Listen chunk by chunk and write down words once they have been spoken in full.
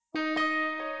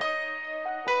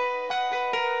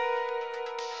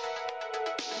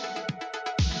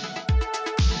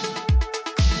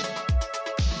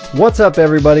What's up,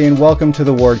 everybody, and welcome to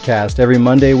the Wardcast. Every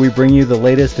Monday, we bring you the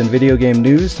latest in video game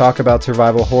news, talk about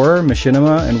survival horror,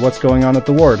 machinima, and what's going on at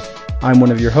the Ward. I'm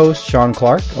one of your hosts, Shaun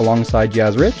Clark, alongside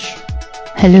Yaz Rich.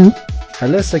 Hello.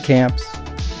 Alyssa Camps.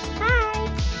 Hi.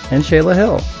 And Shayla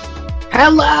Hill.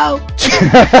 Hello.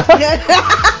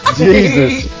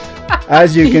 Jesus.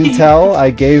 As you can tell, I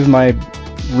gave my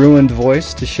ruined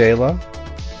voice to Shayla.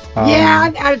 I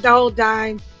had it the whole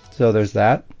time. So there's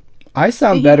that. I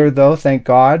sound better, though, thank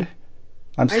God.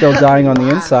 I'm still dying on the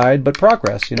inside, but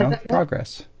progress,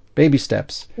 progress. Baby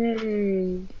steps.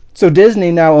 So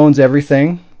Disney now owns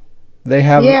everything. They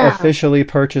have officially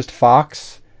purchased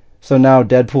Fox, so now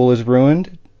Deadpool is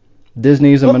ruined.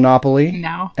 Disney's a monopoly.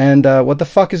 No. And what the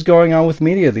fuck is going on with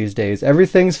media these days?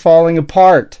 Everything's falling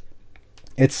apart.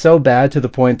 It's so bad to the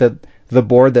point that the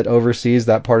board that oversees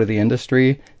that part of the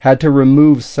industry had to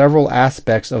remove several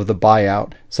aspects of the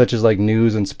buyout, such as like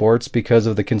news and sports, because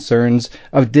of the concerns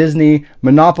of Disney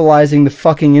monopolizing the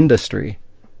fucking industry.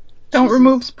 Don't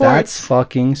remove sports. That's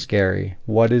fucking scary.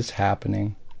 What is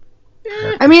happening?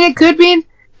 I mean, it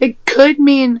could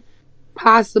mean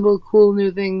possible cool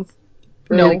new things.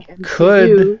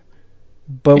 Could,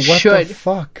 but what the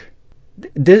fuck?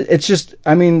 It's just,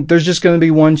 I mean, there's just going to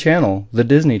be one channel, the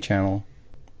Disney Channel.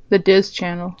 The Diz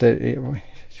channel.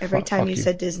 Every time you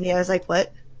said Disney, I was like,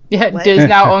 what? Yeah, what? Diz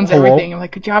now owns everything. I'm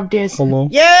like, good job, Diz. Hello?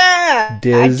 Yeah!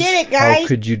 Diz, I did it, guys! How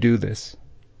could you do this?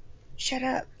 Shut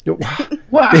up.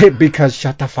 Because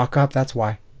shut the fuck up, that's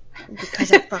why.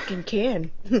 Because I fucking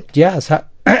can. Yes.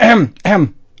 I'm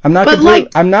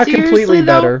not completely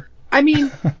better. I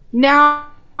mean, now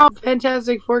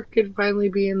Fantastic Four could finally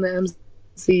be in the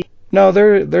MC. No,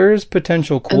 there's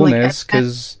potential coolness,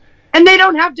 because... And they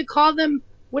don't have to call them...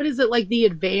 What is it, like the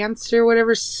Advanced or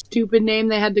whatever stupid name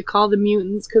they had to call the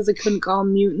mutants because they couldn't call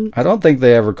them mutants? I don't think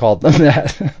they ever called them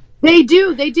that. They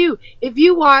do. If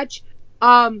you watch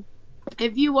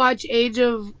Age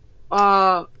of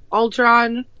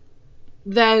Ultron,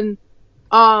 then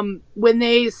when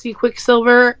they see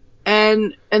Quicksilver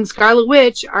and Scarlet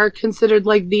Witch are considered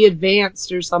like the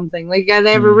Advanced or something. Like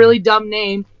they have a really dumb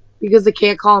name because they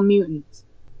can't call them mutants.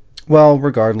 Well,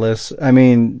 regardless, I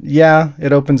mean, yeah,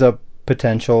 it opens up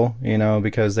potential,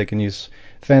 because they can use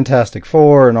Fantastic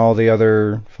Four and all the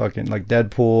other fucking, like,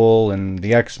 Deadpool and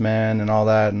the X-Men and all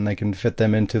that, and they can fit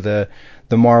them into the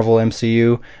Marvel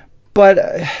MCU. But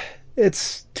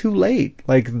it's too late.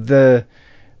 Like, the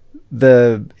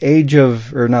age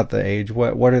of, or not the age,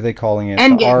 what are they calling it?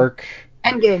 Endgame. The arc?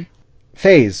 Endgame.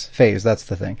 Phase, that's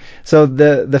the thing. So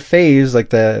the phase,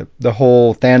 like the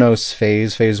whole Thanos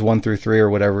phase 1 through 3 or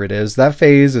whatever it is, that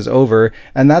phase is over,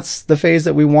 and that's the phase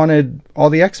that we wanted all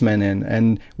the X-Men in,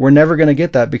 and we're never going to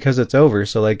get that because it's over.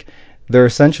 So like they're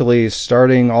essentially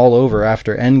starting all over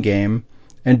after Endgame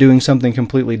and doing something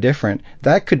completely different.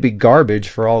 That could be garbage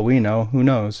for all we know, who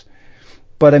knows.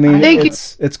 But I mean,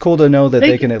 it's cool to know that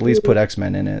they can at least put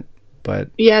X-Men in it.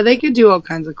 But yeah, they could do all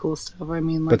kinds of cool stuff. I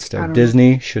mean, like, but still,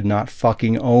 Disney should not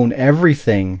fucking own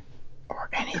everything or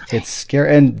anything. It's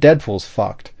scary, and Deadpool's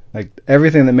fucked. Like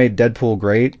everything that made Deadpool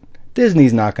great,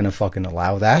 Disney's not gonna fucking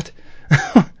allow that.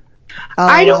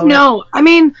 I don't know. I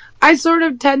mean, I sort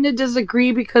of tend to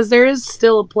disagree because there is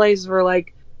still a place for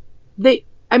like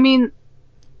I mean,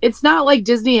 it's not like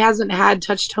Disney hasn't had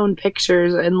touch-tone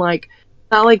pictures, and like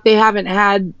not like they haven't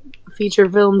had feature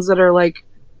films that are like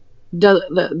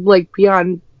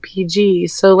beyond PG.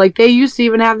 So like they used to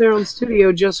even have their own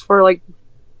studio just for like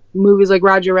movies like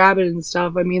Roger Rabbit and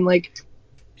stuff. I mean, like,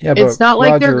 yeah, it's not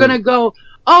like they're gonna go,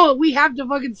 oh, we have to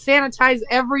fucking sanitize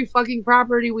every fucking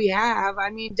property we have. I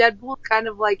mean, Deadpool's kind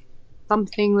of like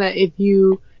something that if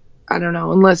you, I don't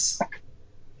know, unless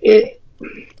it...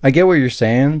 I get what you're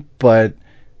saying, but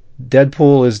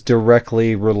Deadpool is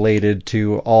directly related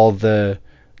to all the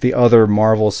other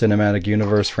Marvel Cinematic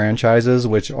Universe franchises,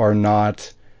 which are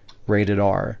not rated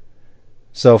R.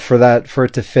 So for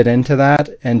it to fit into that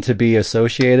and to be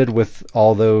associated with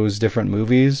all those different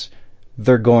movies,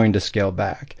 they're going to scale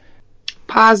back.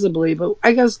 Possibly, but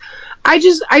I guess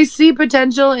I see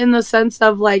potential in the sense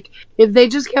of like if they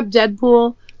just kept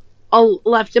Deadpool,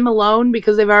 left him alone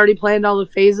because they've already planned all the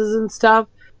phases and stuff,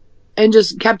 and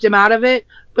just kept him out of it.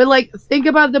 But like think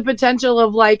about the potential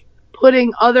of like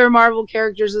putting other Marvel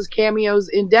characters as cameos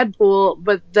in Deadpool,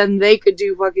 but then they could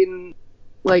do fucking,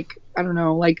 like, I don't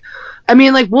know, like, I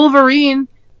mean, like, Wolverine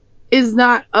is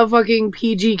not a fucking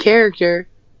PG character.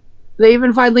 They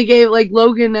even finally gave, like,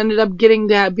 Logan ended up getting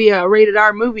to be a rated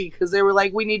R movie, because they were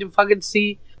like, we need to fucking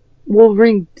see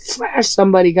Wolverine slash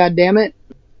somebody, goddammit.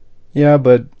 Yeah,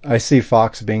 but I see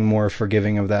Fox being more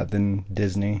forgiving of that than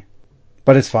Disney.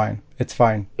 But it's fine. It's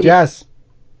fine. Jazz!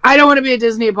 I don't want to be a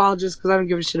Disney apologist because I don't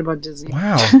give a shit about Disney.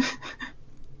 Wow.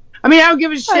 I mean, I don't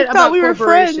give a shit thought about we were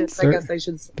corporations. friends. I guess I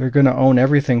should say. They're gonna own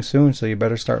everything soon, so you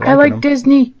better start I liking like them.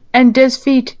 Disney and Diz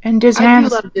feet and Diz I do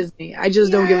hands. love Disney. I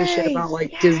just don't give a shit Yay, about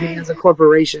like yay. Disney as a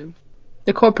corporation.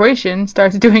 The corporation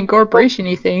starts doing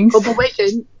corporation-y things.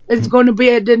 Corporation is going to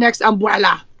be the next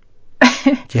umbrella.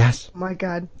 Jess, Oh my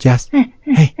god. Jess,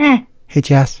 hey,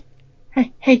 Jess,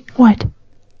 Hey, what?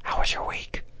 how was your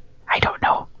week? I don't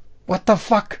know. What the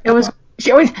fuck? It was.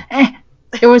 It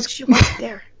was. She wasn't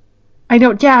there. I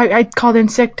don't. Yeah, I called in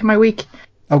sick to my week.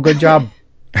 Oh, good job.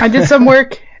 I did some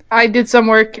work. And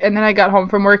then I got home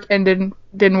from work and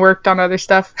didn't work on other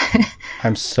stuff.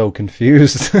 I'm so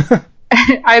confused.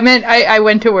 I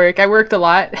went to work. I worked a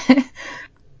lot.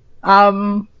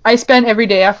 I spent every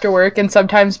day after work and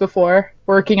sometimes before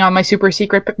working on my super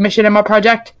secret machinima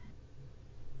project.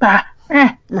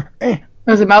 It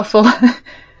was a mouthful.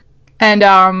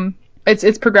 And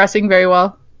it's progressing very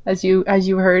well, as you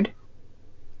heard.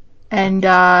 And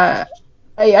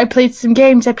I played some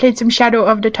games. I played some Shadow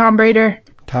of the Tomb Raider.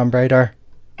 Tomb Raider.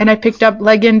 And I picked up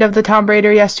Legend of the Tomb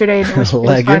Raider yesterday, and it was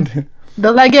Legend. fun.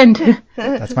 The Legend.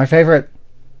 That's my favorite.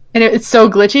 And it's so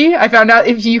glitchy. I found out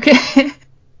if you can...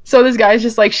 So this guy's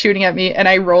just like shooting at me, and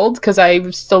I rolled because I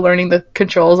was still learning the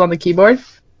controls on the keyboard.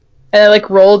 And I like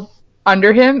rolled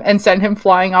under him and sent him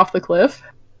flying off the cliff.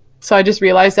 So I just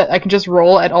realized that I can just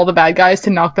roll at all the bad guys to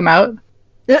knock them out.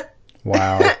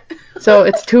 Wow. So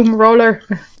it's Tomb Roller.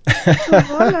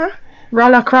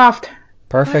 Roller Croft.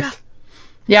 Perfect.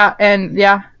 Yeah, and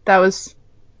yeah, that was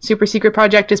super secret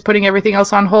project is putting everything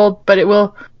else on hold, but it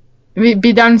will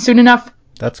be done soon enough.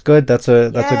 That's good. That's a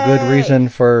good Yay. reason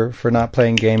for not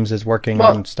playing games is working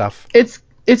on stuff.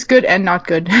 It's good and not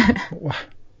good.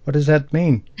 What does that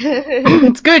mean?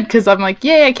 It's good because I'm like,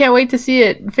 yay, I can't wait to see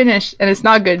it finish, and it's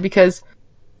not good because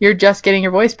you're just getting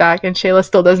your voice back, and Shayla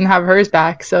still doesn't have hers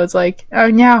back, so it's like, oh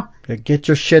no. Get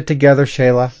your shit together,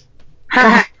 Shayla.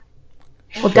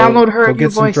 We'll download her Go new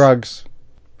get some voice. drugs.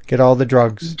 Get all the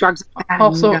drugs. Drugs.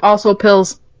 Also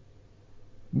pills.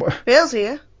 Bill's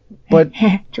here. But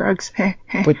Drugs.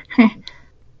 but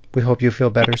we hope you feel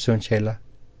better soon, Shayla.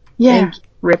 Yeah.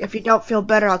 Rip. If you don't feel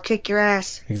better, I'll kick your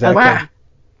ass. Exactly. Wow.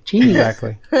 Jeez.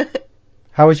 Exactly.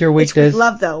 How was your week, It's with Diz?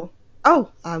 love, though. Oh,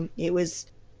 it was...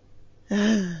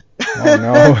 Oh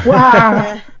no.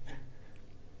 Wow.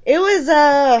 It was,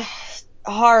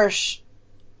 harsh.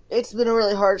 It's been a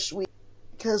really harsh week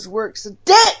because work's a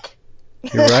dick!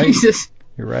 You're right. Jesus.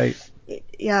 You're right.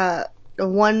 Yeah,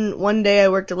 one day I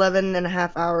worked 11 and a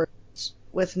half hours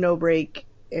with no break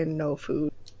and no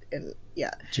food, and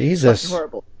yeah. Jesus. Fucking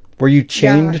horrible. Were you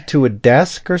chained Yeah. to a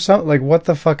desk or something? Like, what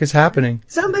the fuck is happening?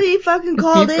 Somebody fucking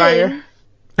called Deep fryer.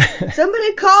 in.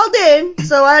 Somebody called in,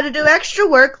 so I had to do extra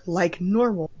work like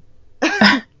normal.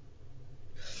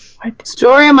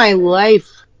 Story of my life.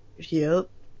 Yep.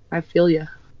 I feel ya.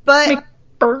 But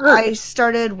Burger. I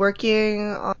started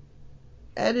working on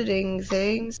editing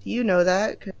things. You know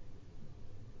that. 'Cause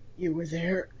you were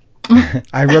there.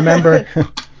 I remember.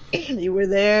 You were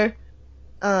there.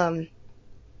 And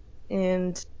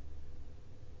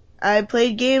I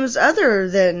played games other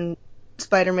than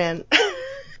Spider-Man.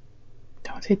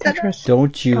 Don't say Tetris.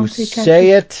 Don't you Don't say say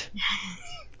it.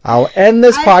 I'll end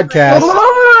this podcast.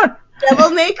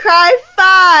 Devil May Cry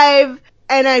 5,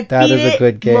 and I That beat is a it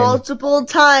good game. multiple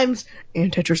times.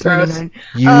 And Tetris Gross.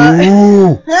 99.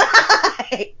 You.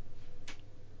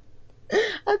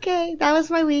 Okay, that was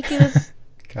my week. It was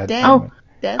God damn. damn it.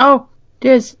 Dead. Oh,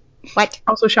 Diz. What?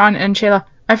 Also Sean and Shayla.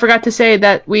 I forgot to say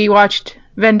that we watched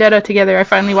Vendetta together. I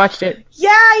finally watched it. Yeah.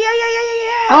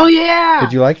 Oh yeah.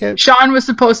 Did you like it? Sean was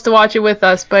supposed to watch it with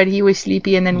us, but he was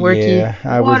sleepy and then worky. Yeah,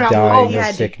 I What was a dying mom.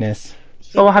 of sickness.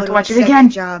 But we'll have to watch it Second again.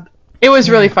 Job. It was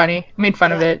really funny. Made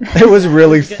fun of it. It was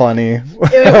really funny.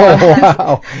 was.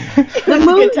 Wow. The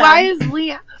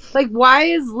movie. Why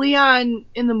is Leon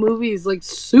in the movies like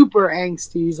super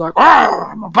angsty? He's like,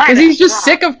 I'm a Because he's just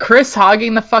sick of Chris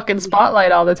hogging the fucking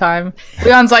spotlight all the time.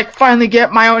 Leon's like, finally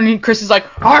get my own, and Chris is like,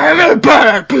 I am a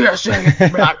bad PSA.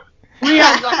 Leon's like,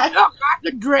 "Oh, got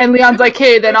the drink." And Leon's like,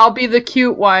 hey, then I'll be the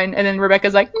cute one. And then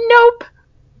Rebecca's like, nope.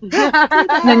 And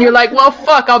then you're like, well,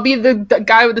 fuck, I'll be the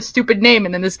guy with the stupid name.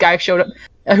 And then this guy showed up.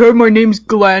 I heard my name's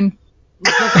Glenn.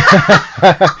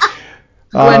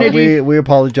 We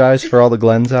apologize for all the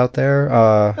Glens out there.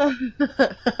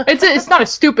 It's not a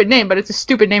stupid name, but it's a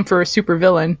stupid name for a super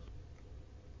villain.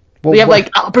 Well, We have like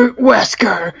Albert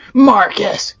Wesker,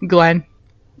 Marcus, Glenn.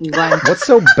 what's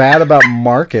so bad about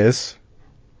Marcus?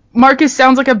 Marcus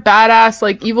sounds like a badass,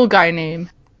 like evil guy name.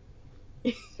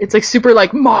 It's like super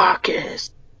like Marcus.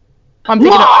 I'm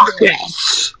thinking of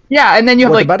Marcus! yeah, and then you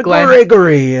have What like about Glenn.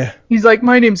 Gregory? He's like,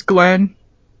 my name's Glenn.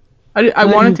 I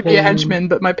I'm wanted to be a Glenn. henchman,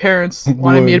 but my parents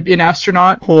wanted me to be an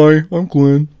astronaut. Hi, I'm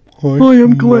Glenn. Hi,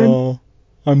 I'm Glenn.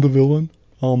 I'm the villain.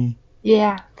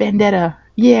 Yeah, Vendetta.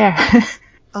 Yeah.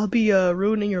 I'll be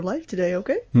ruining your life today,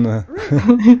 okay? Nah.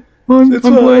 I'm Glenn.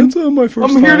 It's my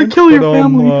first I'm here to time, kill your but,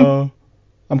 family.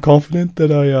 I'm confident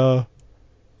that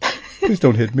please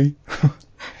don't hit me.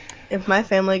 If my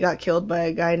family got killed by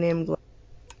a guy named Glenn,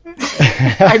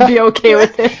 I'd be okay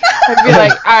with it. I'd be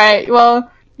like, alright,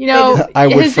 well, you know, I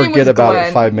would his name forget was about Glenn.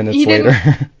 it 5 minutes He later.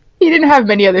 didn't have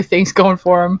many other things going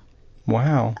for him.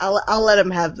 Wow. I'll let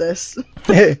him have this.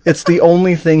 It's the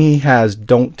only thing he has.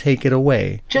 Don't take it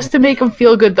away. Just to make him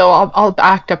feel good, though, I'll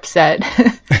act upset.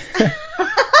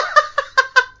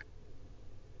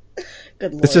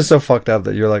 Good lord. It's just so fucked up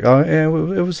that you're like, oh yeah,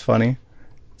 it was funny.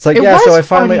 It's like, It yeah, so was I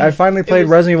finally funny. played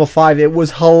Resident Evil 5. It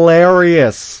was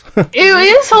hilarious. It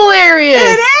is hilarious.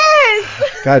 It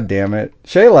is! God damn it.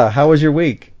 Shayla, how was your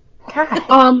week?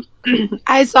 God.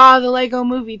 I saw the Lego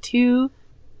Movie 2,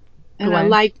 and I Glenn.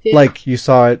 liked it. Like, you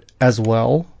saw it as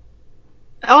well?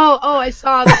 Oh, I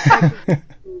saw the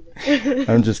second.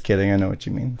 I'm just kidding. I know what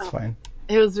you mean. It's fine.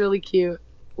 It was really cute.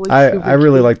 I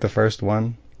really liked the first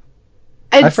one.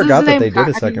 I forgot that they did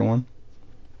a second one.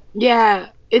 Yeah,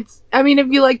 I mean, if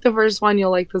you like the first one, you'll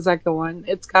like the second one.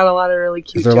 It's got a lot of really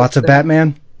cute Is there jokes lots of in it.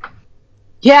 Batman?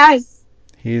 Yes!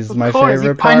 He's Of my course.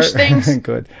 favorite Does he punch part. things?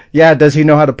 Good. Yeah, does he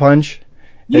know how to punch?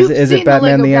 Is You've it seen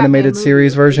Batman Lego the animated Batman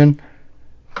series movie, right? version?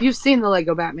 You've seen the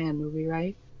Lego Batman movie,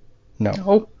 right? No.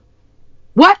 No.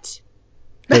 What?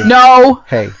 Hey. No.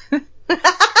 Hey.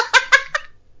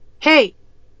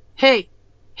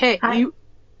 Hey, Hi.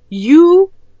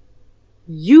 you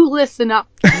listen up,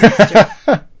 mister.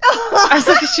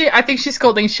 I think she's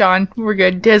scolding Sean. We're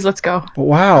good. Diz, let's go.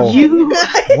 Wow.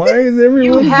 Why is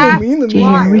everyone so have mean to me?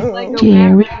 Jerry, Lego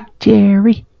Batman.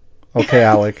 Jerry. Okay,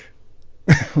 Alec.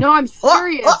 No, I'm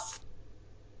serious.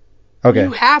 Okay.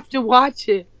 You have to watch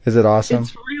it. Is it awesome?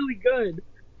 It's really good.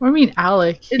 What do you mean,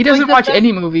 Alec? He It's doesn't like the watch best-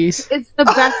 any movies. It's the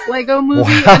best Lego movie,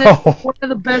 Wow. and it's one of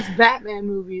the best Batman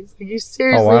movies. Like, you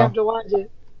seriously Oh, wow. have to watch it.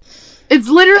 It's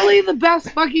literally the best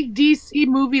fucking DC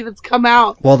movie that's come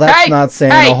out. Well, that's not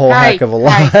saying a whole heck of a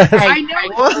lot. I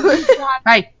know.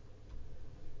 Hey.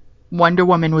 Wonder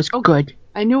Woman was good.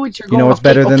 I knew what you're You going. know what's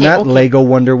better than that? okay. Lego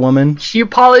Wonder Woman. She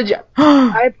apologized.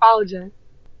 I apologize.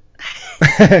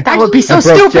 That would be so I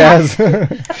broke stupid. Jazz.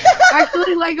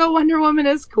 Actually, Lego Wonder Woman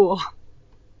is cool.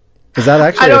 Is that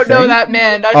actually I don't a thing? know that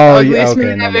man. That's Oh, the ugliest okay,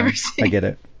 man never I've ever mind. seen. I get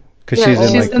it. Because Yeah, she's in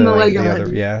she's like in the the Lego other,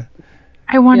 movie. yeah.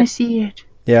 I want to see it.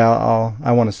 Yeah,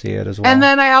 I want to see it as well. And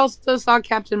then I also saw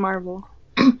Captain Marvel.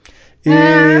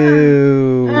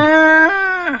 Ew.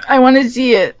 I want to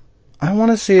see it. I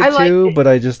want to see it I like too, it. but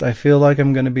I feel like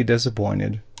I'm going to be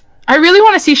disappointed. I really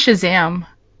want to see Shazam.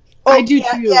 I do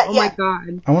yeah, too. yeah, Oh yeah. my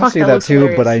god. I want to Fuck, see that that looks too,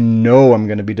 hilarious. but I know I'm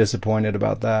going to be disappointed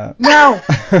about that. No.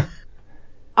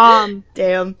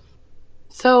 Damn.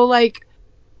 So like,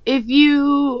 if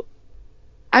you,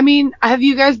 I mean, have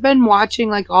you guys been watching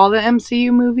like all the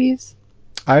MCU movies?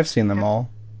 I've seen them all.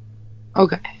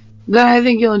 Okay. Then I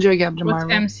think you'll enjoy Captain What's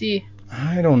Marvel. MC?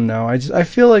 I don't know. I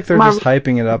feel like they're just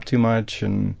hyping it up too much,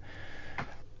 and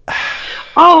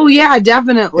Oh yeah,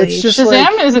 definitely. it's just Shazam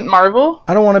like, isn't Marvel.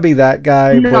 I don't want to be that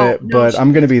guy, No, but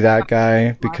I'm gonna be that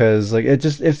guy because like it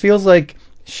feels like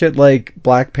shit like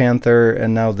Black Panther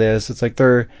and now this. It's like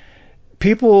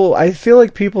I feel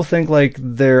like people think like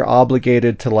they're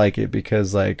obligated to like it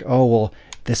because like, oh well,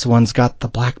 this one's got the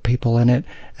black people in it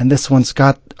and this one's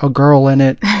got a girl in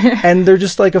it, and they're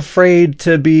just like afraid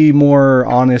to be more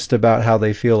honest about how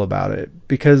they feel about it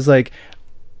because like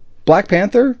Black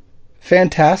Panther,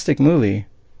 fantastic movie,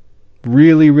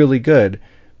 really really good.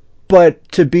 But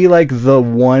to be like the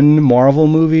one Marvel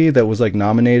movie that was like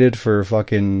nominated for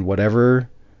fucking whatever,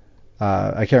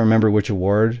 I can't remember which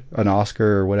award, an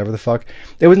Oscar or whatever the fuck.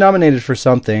 It was nominated for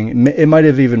something. It might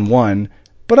have even won.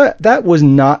 But that was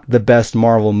not the best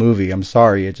Marvel movie. I'm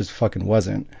sorry, it just fucking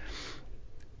wasn't.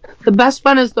 The best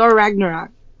one is Thor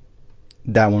Ragnarok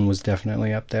That one was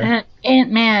definitely up there.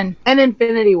 Ant-Man. and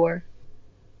Infinity War.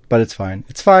 But it's fine.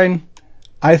 It's fine.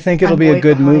 I think it'll I'm be a way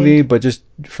good behind. movie, but just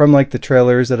from like the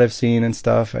trailers that I've seen and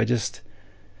stuff, I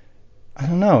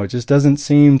don't know. It just doesn't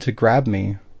seem to grab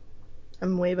me.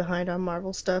 I'm way behind on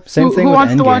Marvel stuff. Same Who thing with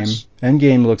wants to Endgame. watch-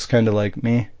 Endgame looks kind of like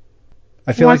me.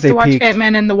 I Who feel like wants they to watch peaked.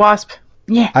 Ant-Man and the Wasp?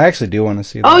 Yeah. I actually do want to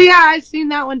see that. Oh yeah, I've seen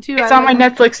that one too. It's I on my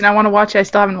like- Netflix and I want to watch it. I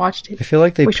still haven't watched I it. feel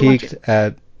like they We should watch peaked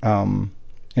at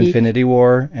Infinity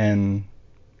War, and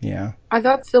yeah, I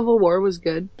thought Civil War was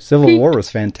good. Civil War was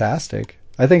fantastic.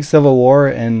 I think Civil War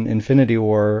and Infinity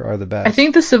War are the best. I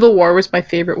think the Civil War was my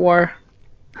favorite war.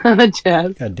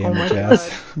 Jazz. God damn Oh it, my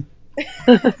Jazz.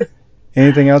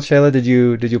 Anything else, Shayla? Did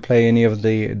you play any of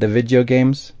the video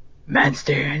games?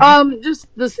 Monster. Just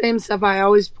the same stuff I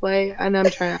always play, and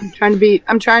I'm trying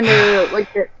to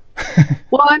like it.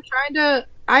 Well,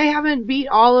 I haven't beat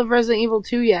all of Resident Evil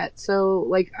 2 yet, so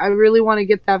like I really want to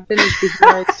get that finished before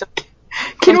I start.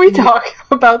 Can we talk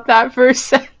about that for a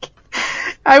sec?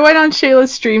 I went on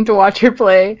Shayla's stream to watch her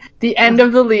play the end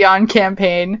of the Leon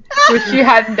campaign, which she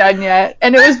hadn't done yet,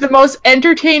 and it was the most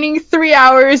entertaining 3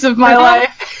 hours of my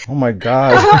life. Oh my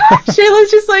god. Shayla's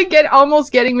just like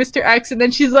almost getting Mr. X, and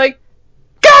then she's like,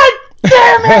 "God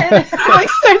damn it!" Like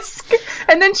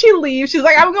and then she leaves. She's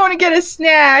like, "I'm going to get a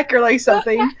snack" or like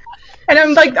something. And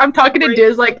I'm talking to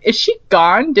Diz, like, is she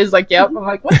gone? Diz, like, yep. I'm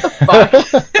like, what the fuck?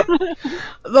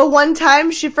 The one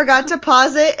time she forgot to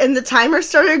pause it and the timer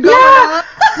started going off.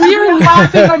 We are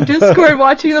laughing on Discord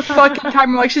watching the fucking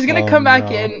timer. Like, she's gonna come back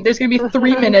no. in. There's gonna be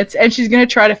 3 minutes, and she's gonna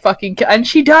try to fucking kill. And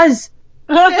she does.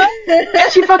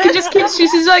 And she fucking just keeps.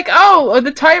 She's like, oh,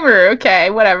 the timer. Okay,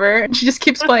 whatever. And she just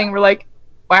keeps playing. We're like,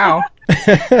 wow.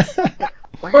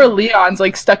 Poor Leon's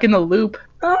like stuck in the loop.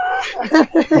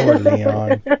 Poor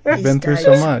Leon. He's been through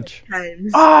so much.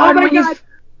 Oh my God.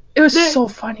 It was so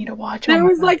funny to watch. There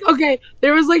was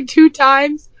like 2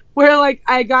 times where like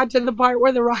I got to the part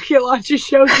where the rocket launcher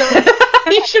shows up.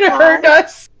 You should have heard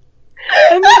us.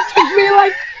 And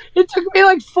it took me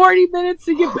like 40 minutes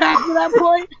to get back to that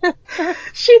point.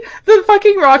 The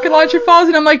fucking rocket launcher falls,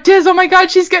 and I'm like, Diz, oh my god,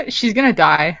 she's gonna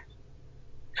die.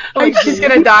 Like, she's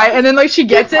gonna die, and then like she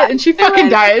gets it, and she fucking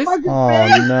dies.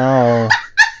 Oh no.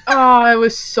 Oh, it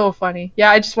was so funny.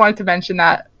 Yeah, I just wanted to mention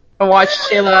that. I watched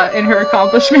Shayla and her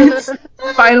accomplishments.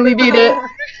 Finally beat it.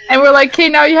 And we're like, okay,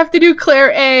 now you have to do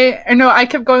Claire A. And no, I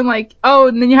kept going like, oh,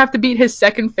 and then you have to beat his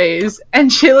second phase. And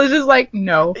Shayla's just like,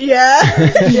 no. Yeah.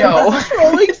 No.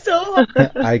 Rolling so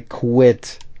hard. I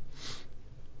quit.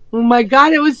 Oh my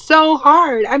god, it was so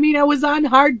hard. I mean, I was on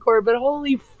hardcore, but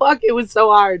holy fuck, it was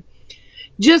so hard.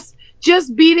 Just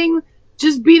beating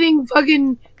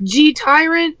fucking G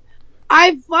Tyrant.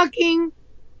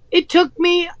 It took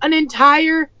me an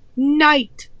entire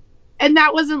night. And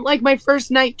that wasn't like my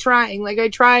first night trying. Like I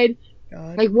tried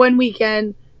like one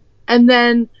weekend, and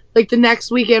then like the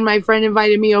next weekend my friend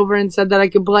invited me over and said that I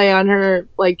could play on her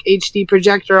like HD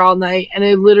projector all night, and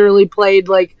I literally played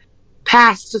like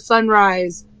past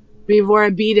sunrise before I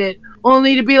beat it,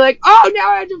 only to be like, oh,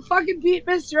 now I have to fucking beat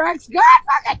Mr. X. God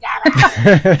fucking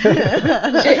damn it.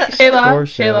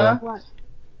 Shayla, What?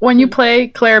 when you play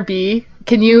Claire B,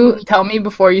 can you tell me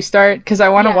before you start? Because I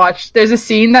want to watch. There's a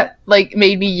scene that like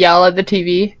made me yell at the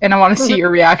TV, and I want to see your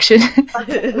reaction.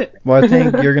 Well, I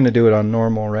think you're gonna do it on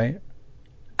normal, right?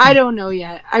 I don't know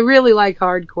yet. I really like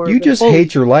hardcore. You but just holy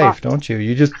hate your life, fuck. don't you?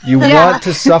 You want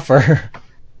to suffer.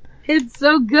 It's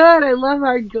so good. I love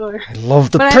hardcore. I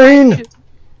love the But pain.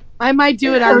 I might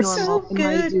do it on It's so normal. I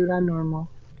might good. do it on normal.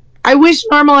 I wish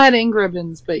normal had ink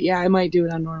ribbons, but yeah, I might do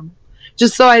it on normal.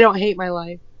 Just so I don't hate my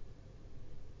life.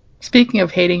 Speaking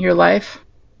of hating your life,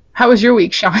 how was your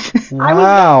week, Shaun?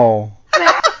 Wow.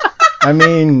 I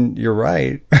mean, you're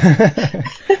right.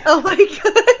 Oh my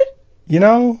god. You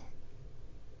know,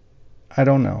 I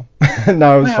don't know.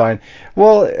 No, it was fine.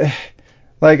 Well,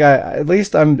 like at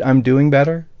least I'm doing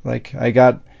better. Like I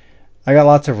got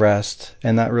lots of rest,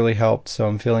 and that really helped. So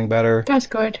I'm feeling better. That's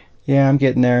good. Yeah, I'm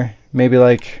getting there. Maybe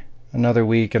like another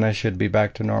week, and I should be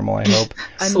back to normal. I hope.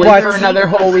 Sleep for another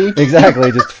whole week.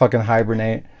 Exactly, just fucking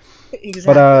hibernate.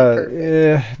 Exactly.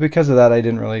 But because of that, I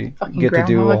didn't really Fucking get to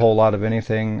do a groundhog. whole lot of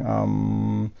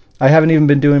anything. I haven't even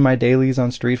been doing my dailies on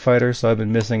Street Fighter, so I've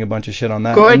been missing a bunch of shit on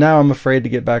that. Good. And now I'm afraid to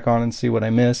get back on and see what I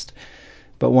missed.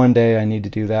 But one day I need to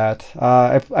do that.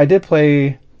 I did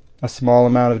play a small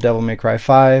amount of Devil May Cry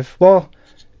 5. Well,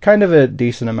 kind of a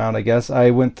decent amount, I guess. I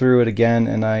went through it again,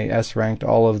 and I S-ranked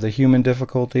all of the human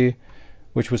difficulty,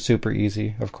 which was super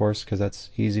easy, of course, because that's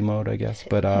easy mode, I guess.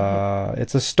 But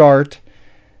it's a start.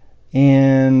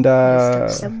 And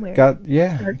got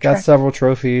several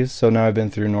trophies, so now I've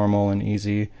been through normal and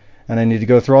easy, and I need to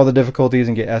go through all the difficulties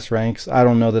and get S ranks. I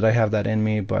don't know that I have that in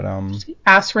me, but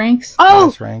Ass ranks. Oh,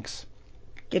 S ranks.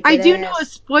 I do know a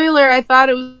spoiler. I thought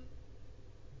it was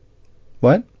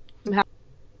What?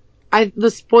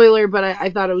 the spoiler, but I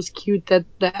thought it was cute that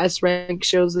the S rank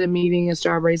shows them eating a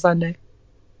strawberry sundae,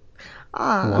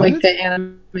 Ah. What? like the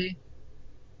anime.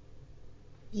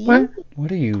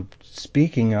 What are you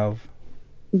speaking of?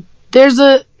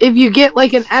 If you get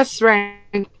like an S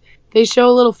rank, they show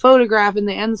a little photograph in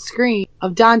the end screen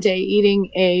of Dante eating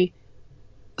a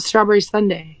strawberry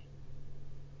sundae.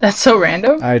 That's so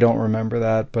random. I don't remember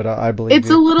that, but I believe It's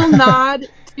you. a little nod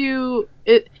to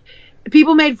it.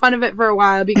 People made fun of it for a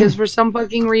while because for some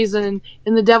fucking reason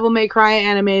in the Devil May Cry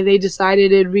anime they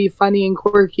decided it'd be funny and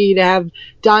quirky to have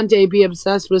Dante be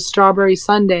obsessed with strawberry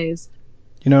sundaes.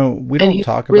 You know, we And don't he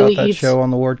talk really about that eats. show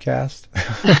on the Wardcast.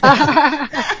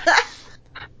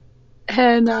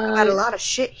 And Got a lot of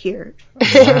shit here.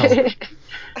 Wow.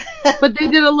 but they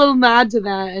did a little nod to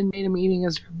that and made him eating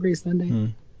a strawberry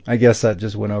sundae. I guess that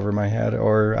just went over my head,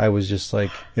 or I was just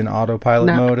like in autopilot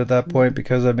No. mode at that point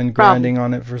because I've been grinding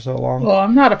on it for so long. Well,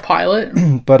 I'm not a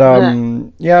pilot. But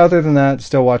yeah, other than that,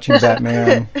 still watching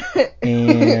Batman.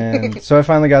 And so I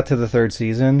finally got to the 3rd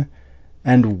season,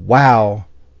 and wow,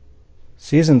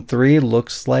 season 3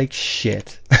 looks like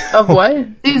shit. Of what?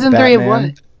 Season 3 of what?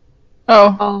 Batman,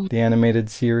 Oh, the animated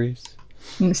series.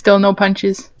 still no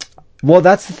punches. Well,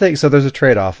 that's the thing. So there's a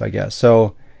trade-off, I guess.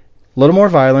 So a little more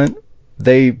violent.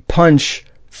 They punch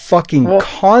fucking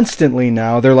constantly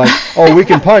now. They're like, oh, we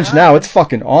can punch now. It's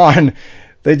fucking on.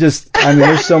 They just, I mean,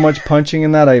 there's so much punching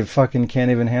in that, I fucking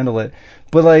can't even handle it.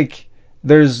 But, like,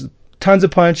 there's tons of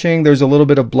punching. There's a little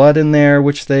bit of blood in there,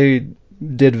 which they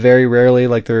did very rarely.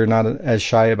 Like, they're not as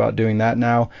shy about doing that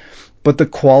now. But the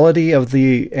quality of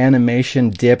the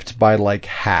animation dipped by, like,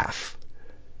 half.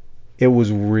 It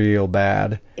was real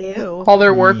bad. Ew. All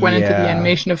their work went into the Yeah.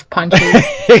 animation of punches.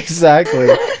 Exactly.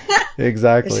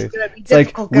 Exactly. It's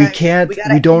like,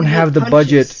 we don't have the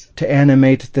budget to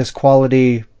animate this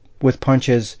quality with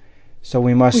punches, so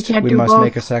we must can't do both.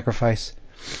 make a sacrifice.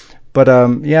 But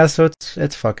yeah, so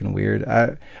it's fucking weird.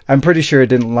 I'm pretty sure it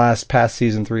didn't last past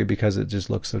season 3 because it just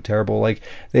looks so terrible. Like,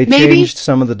 they changed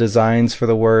some of the designs for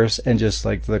the worse, and just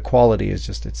like the quality is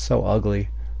just, it's so ugly.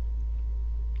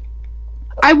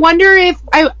 I wonder if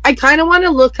I kind of want to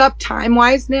look up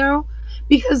time-wise now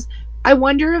because I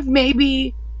wonder if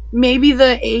maybe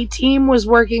the A team was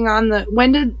working on the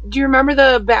do you remember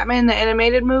the Batman the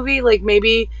animated movie? Like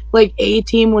maybe like A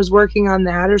team was working on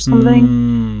that or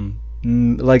something.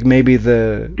 Like maybe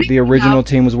the original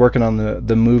team was working on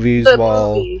the movies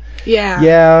movie. Yeah.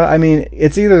 Yeah, I mean,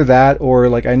 it's either that or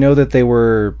like I know that they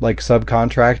were like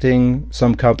subcontracting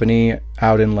some company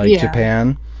out in like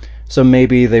Japan. So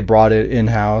maybe they brought it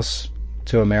in-house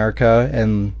to America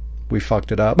and we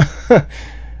fucked it up.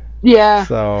 Yeah.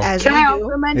 So can I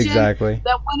also mention exactly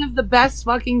that one of the best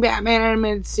fucking Batman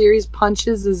animated series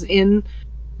punches is in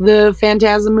the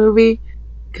Phantasm movie?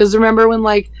 Because remember when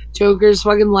like Joker's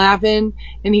fucking laughing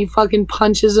and he fucking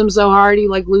punches him so hard he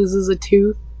like loses a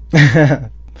tooth?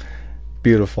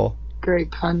 Beautiful.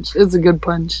 Great punch. It's a good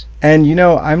punch. And you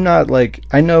know, I'm not like,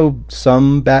 I know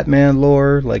some Batman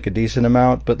lore, like a decent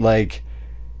amount, but like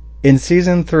in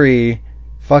season 3,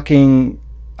 fucking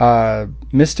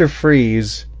Mr.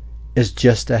 Freeze is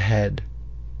just a head.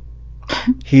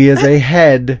 He is a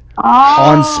head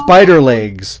on spider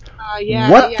legs.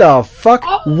 What the fuck?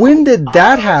 When did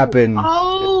that happen?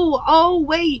 Oh,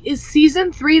 wait. Is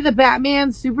season 3 the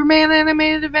Batman Superman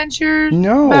animated adventures?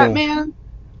 No. Batman?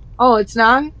 Oh, it's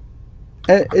not?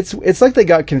 It's like they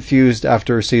got confused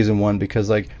after season 1 because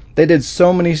like they did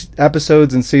so many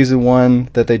episodes in season 1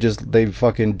 that they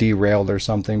fucking derailed or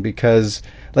something because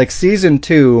like season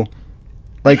 2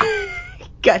 like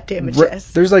God damn it,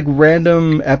 Jess. There's like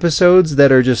random episodes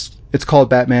that are just, it's called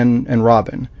Batman and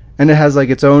Robin and it has like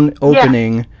its own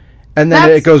opening and then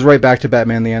it goes right back to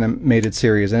Batman the animated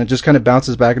series and it just kind of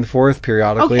bounces back and forth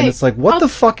periodically and it's like what the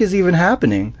fuck is even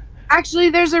happening? Actually,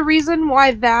 there's a reason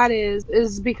why that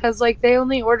is because like they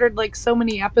only ordered like so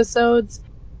many episodes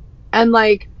and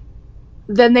like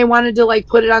then they wanted to like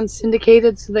put it on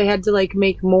syndicated so they had to like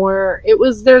make more.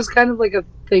 There's kind of like a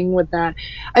thing with that.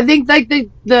 I think like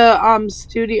the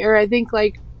studio, or I think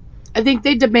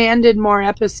they demanded more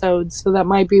episodes, so that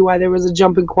might be why there was a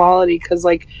jump in quality because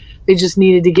like they just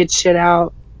needed to get shit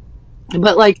out.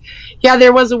 But like yeah,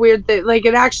 there was a weird thing, like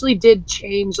it actually did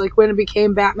change like when it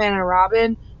became Batman and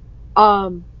Robin.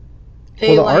 The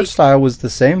art style was the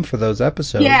same for those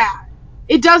episodes. Yeah,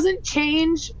 it doesn't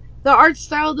change. The art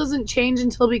style doesn't change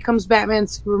until it becomes Batman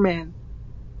Superman.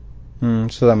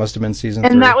 So that must have been season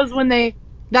 3. And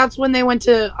that's when they went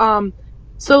to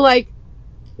so like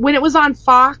when it was on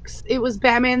Fox, it was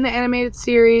Batman the animated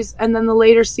series, and then the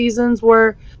later seasons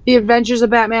were The Adventures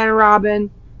of Batman and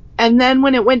Robin. And then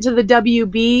when it went to the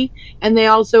WB and they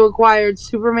also acquired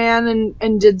Superman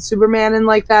and did Superman in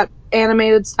like that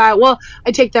animated style. Well,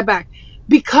 I take that back.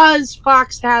 Because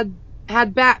Fox had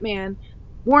Batman,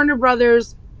 Warner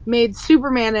Brothers made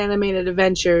Superman animated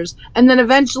adventures, and then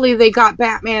eventually they got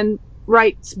Batman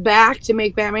rights back to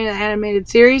make Batman an animated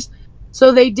series.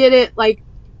 So they did it like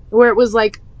where it was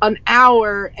like an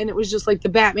hour and it was just like the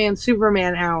Batman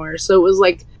Superman hour. So it was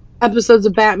like episodes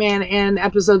of Batman and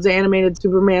episodes of animated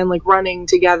Superman like running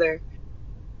together.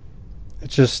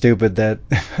 It's just stupid that.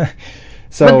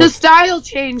 So but the style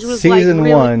change was season like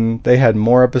really... 1, they had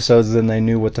more episodes than they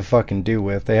knew what to fucking do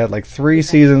with. They had like 3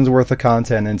 seasons worth of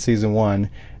content in season 1,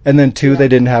 and then 2 they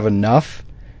didn't have enough.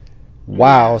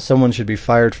 Wow, someone should be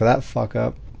fired for that fuck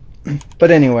up.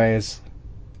 But anyways,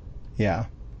 yeah.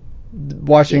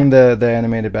 Watching the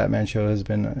animated Batman show has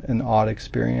been an odd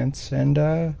experience, and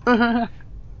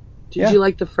Did you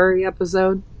like the furry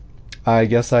episode? I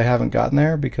guess I haven't gotten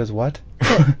there because what?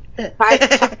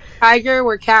 Tiger,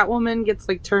 where Catwoman gets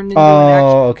like turned into an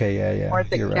Oh, okay, yeah.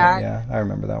 orphan You're cat. right, yeah. I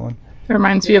remember that one. It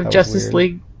reminds me of That was Justice weird.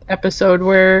 League episode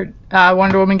where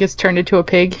Wonder Woman gets turned into a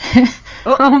pig.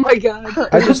 Oh my god.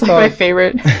 I just That's thought my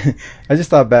favorite. I just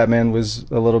thought Batman was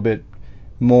a little bit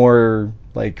more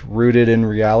like rooted in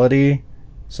reality.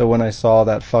 So when I saw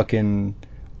that fucking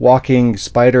walking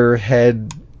spider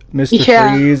head Mr.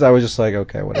 Yeah. Freeze, I was just like,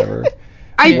 okay, whatever.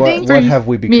 I think What have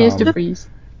we become? Mr. Freeze.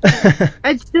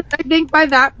 I think by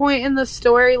that point in the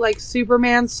story, like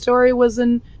Superman's story was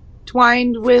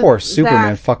entwined with Of course,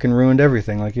 Superman that. fucking ruined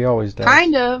everything like he always does.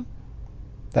 Kind of.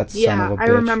 That son Yeah, of a bitch. I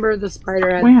remember the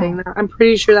Spider-Head thing. I'm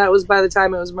pretty sure that was by the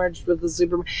time it was merged with the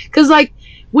Superman. Because like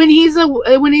when he's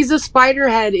a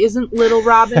Spider-Head, isn't Little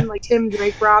Robin like Tim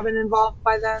Drake Robin involved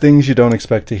by then? Things you don't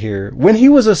expect to hear. When he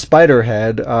was a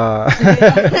Spider-Head, when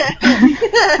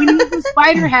he's a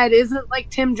Spider-Head, isn't like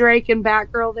Tim Drake and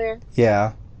Batgirl there?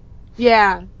 Yeah.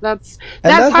 Yeah, that's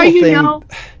that how whole you thing, know.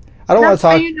 I don't want to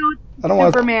talk. How you know I don't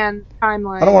want Superman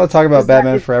timeline. I don't want to talk about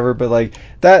Batman Forever, but like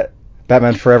that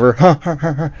Batman Forever.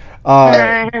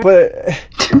 But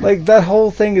like that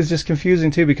whole thing is just confusing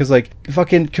too because like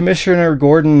fucking Commissioner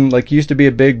Gordon like used to be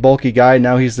a big bulky guy,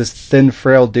 now he's this thin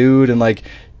frail dude, and like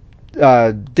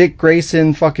Dick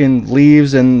Grayson fucking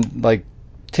leaves and like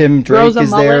Tim Drake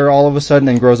is there all of a sudden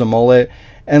and grows a mullet.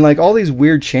 And like all these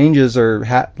weird changes are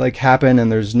happen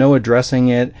and there's no addressing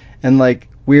it, and like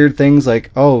weird things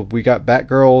like, oh, we got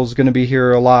Batgirl's gonna be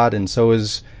here a lot, and so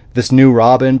is this new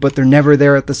Robin, but they're never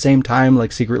there at the same time,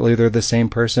 like secretly they're the same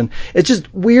person. It's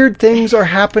just weird things are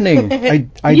happening.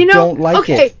 I don't like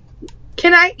it.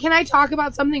 Can I talk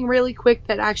about something really quick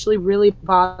that actually really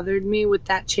bothered me with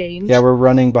that change? Yeah, we're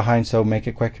running behind, so make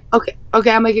it quick. Okay,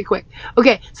 I'll make it quick.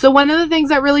 Okay, so one of the things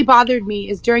that really bothered me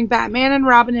is during Batman and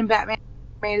Robin and Batman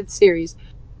animated series,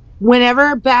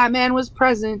 whenever Batman was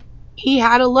present, he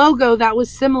had a logo that was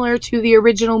similar to the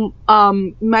original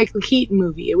Michael Keaton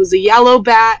movie. It was a yellow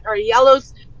bat or a yellow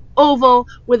oval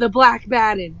with a black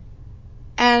bat in it.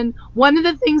 And one of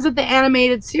the things that the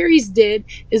animated series did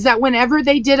is that whenever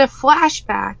they did a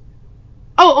flashback,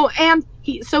 and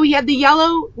he had the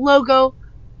yellow logo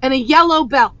and a yellow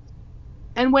belt.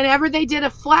 And whenever they did a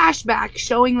flashback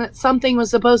showing that something was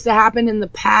supposed to happen in the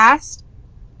past,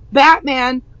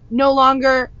 Batman no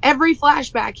longer, every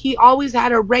flashback, he always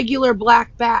had a regular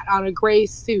black bat on a gray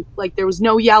suit. Like there was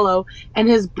no yellow. And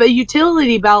his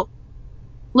utility belt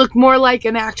looked more like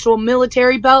an actual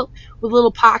military belt with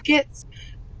little pockets.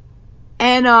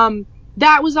 And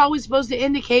that was always supposed to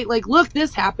indicate, like, look,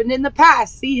 this happened in the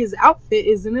past. See, his outfit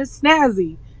isn't as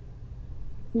snazzy.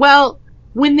 Well,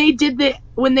 when they did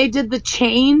the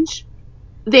change,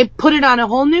 they put it on a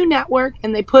whole new network,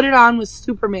 and they put it on with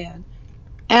Superman.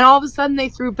 And all of a sudden, they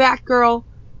threw Batgirl,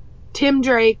 Tim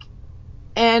Drake,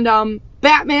 and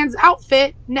Batman's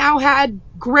outfit now had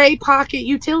gray pocket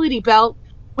utility belt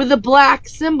with a black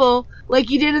symbol like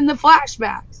he did in the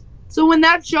flashbacks. So when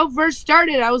that show first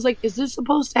started, I was like, is this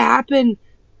supposed to happen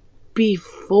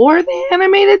before the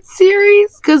animated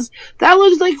series? Because that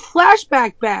looks like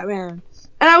flashback Batman.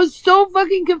 And I was so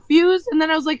fucking confused. And then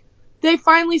I was like, they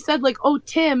finally said like, oh,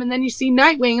 Tim. And then you see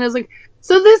Nightwing. And I was like,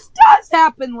 so this does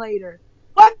happen later.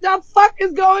 What the fuck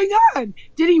is going on?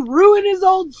 Did he ruin his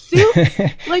old suit?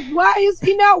 Like, why is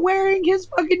he not wearing his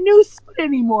fucking new suit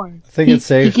anymore? I think it's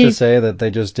safe to say that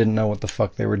they just didn't know what the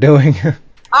fuck they were doing.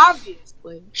 Obviously.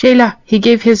 Shayla, he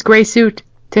gave his gray suit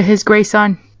to his gray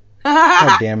son.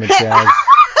 God damn it, Jazz.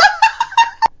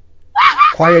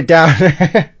 Quiet down.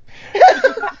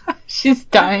 She's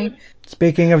dying.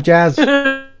 Speaking of Jazz.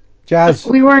 Jazz.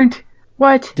 We weren't.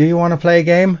 What? Do you want to play a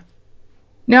game?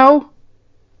 No.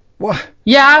 What?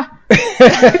 Yeah.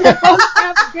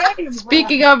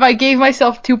 Speaking of, I gave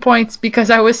myself 2 points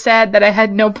because I was sad that I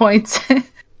had no points.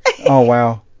 Oh,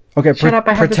 wow. Okay, Shut up,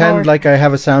 I have the pretend power. like I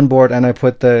have a soundboard and I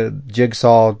put the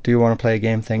jigsaw, do you want to play a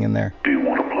game thing in there? Do you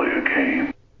want to play a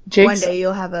game? Jigs? One day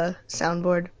you'll have a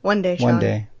soundboard. One day,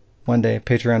 Shaun. One day.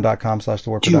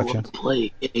 Patreon.com/thewarproduction. Do you want to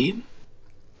play a game?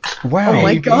 Wow. Oh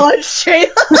my god,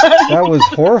 Shayla. That was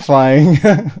horrifying.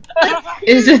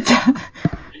 Is it?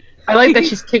 I like that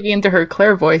she's kicking into her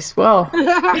Claire voice. Well,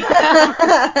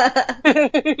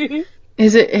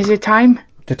 is it time?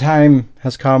 The time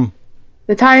has come.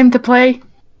 The time to play?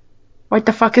 What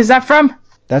the fuck is that from?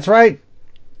 That's right.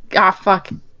 Ah, fuck.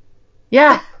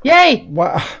 Yeah, yay!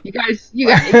 Wow. You guys,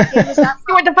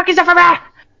 what the fuck is that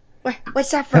from?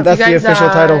 What's that from? That's You the guys, official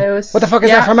title. What the fuck is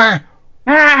that from?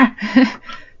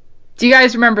 Do you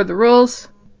guys remember the rules?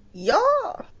 Yeah.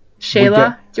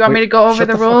 Shayla, do you want me to go over shut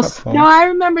the fuck rules? up, No, Bones. I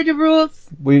remember the rules.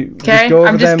 We Okay, just go over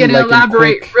I'm just them gonna like in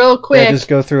elaborate quick, real quick. Yeah, just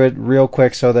go through it real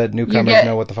quick so that newcomers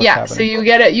know what the fuck's happening. So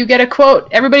you get a quote.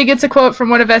 Everybody gets a quote from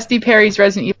one of S.D. Perry's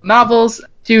Resident Evil novels,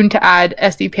 soon to add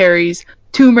S.D. Perry's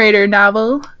Tomb Raider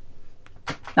novel.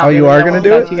 Not you really, are I gonna won't do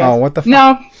do that it? to you guys. Oh, what the fuck?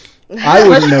 No, I unless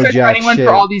wouldn't you know start jack writing one shit.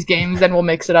 for all these games, then we'll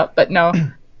mix it up. But no,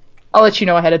 I'll let you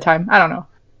know ahead of time. I don't know.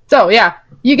 So yeah,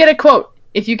 you get a quote.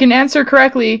 If you can answer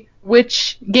correctly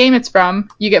which game it's from,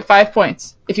 you get 5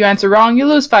 points. If you answer wrong, you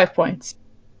lose 5 points.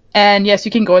 And yes,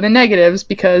 you can go in the negatives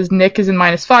because Nick is in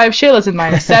 -5, Shayla's in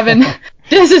 -7,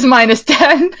 Diz is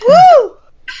 -10, Woo!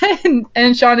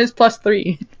 and Shaun is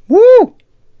 +3. Woo!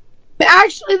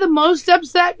 Actually, the most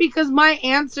upset because my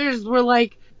answers were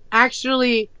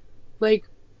actually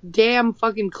damn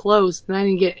fucking close, and I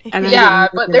didn't get. And I Yeah,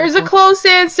 didn't but there's a close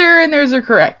answer and there's a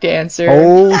correct answer.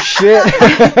 Oh shit!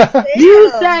 You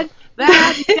said that I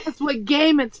had to guess what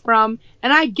game it's from,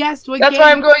 and I guessed what That's game.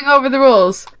 why I'm going over the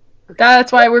rules.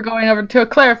 That's why we're going over to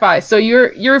clarify. So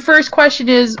your first question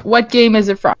is, what game is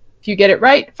it from? If you get it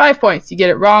right, 5 points. You get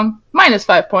it wrong,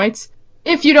 -5 points.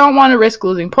 If you don't want to risk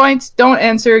losing points, don't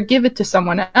answer, give it to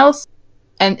someone else.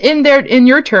 And in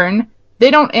your turn, they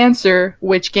don't answer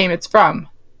which game it's from.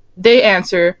 They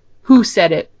answer who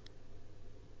said it.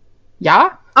 Yeah?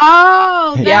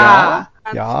 Oh, Yeah.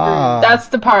 Yeah. That's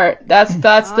the part. That's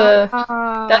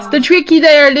the tricky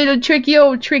there, little tricky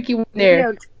one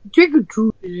there.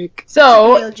 Trick.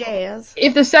 So, Real jazz.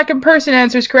 if the second person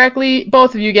answers correctly,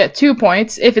 both of you get 2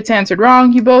 points. If it's answered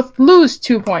wrong, you both lose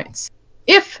 2 points.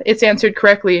 If it's answered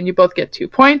correctly and you both get 2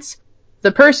 points,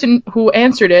 the person who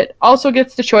answered it also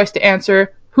gets the choice to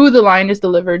answer who the line is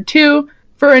delivered to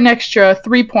for an extra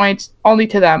 3 points, only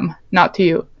to them, not to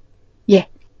you. Yeah.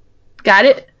 Got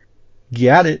it?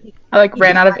 Got it. I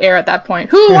ran out of air at that point.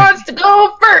 Who wants to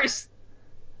go first?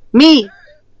 Me.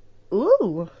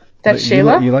 Ooh. That's you,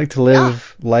 Shayla? You like to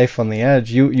live life on the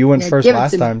edge. You went first give it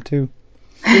last to me. time too.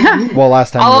 Well,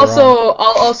 last time I'll you were wrong.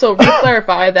 also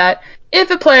re-clarify that if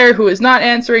a player who is not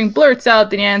answering blurts out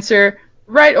the answer,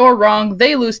 right or wrong,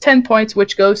 they lose 10 points,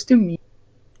 which goes to me.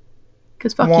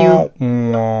 Because fuck you.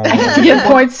 I have to get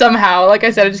points somehow. Like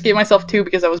I said, I just gave myself 2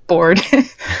 because I was bored.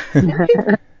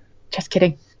 Just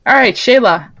kidding. Alright,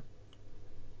 Shayla.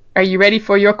 Are you ready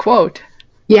for your quote?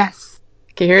 Yes.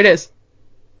 Okay, here it is.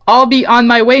 I'll be on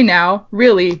my way now.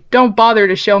 Really, don't bother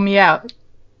to show me out.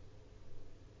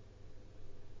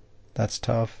 That's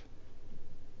tough.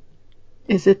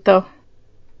 Is it though?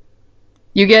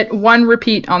 You get 1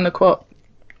 repeat on the quote.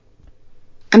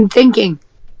 I'm thinking.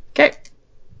 Okay.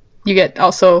 You get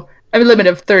also a limit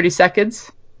of 30 seconds,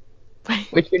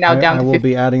 which you're now down I to will 50.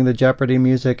 be adding the Jeopardy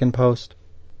music in post.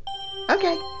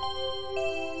 Okay.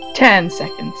 10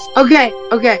 seconds. Okay.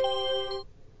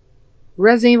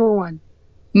 Resident Evil 1.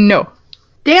 No.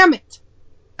 Damn it.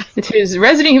 It is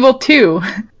Resident Evil 2.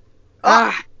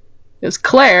 Ah. It was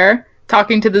Claire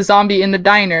talking to the zombie in the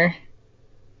diner.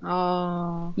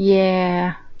 Oh.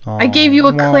 Yeah. I gave you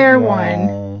a Claire one.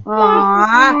 one.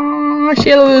 Aww.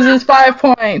 Shayla loses 5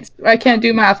 points. I can't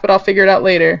do math, but I'll figure it out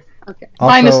later. Okay.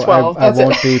 Also, -12. I That's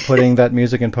won't it. be putting that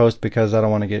music in post because I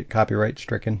don't want to get copyright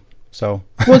stricken. So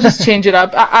We'll just change it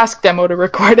up. Ask Demo to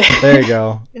record it. there you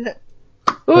go.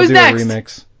 Who's do next? A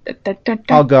remix.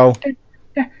 I'll go.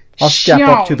 I'll step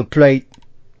up to the plate.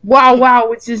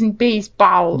 Wow, it's in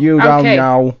baseball. You don't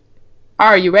know.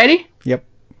 Are you ready? Yep.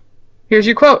 Here's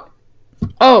your quote.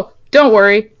 Oh, don't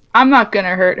worry. I'm not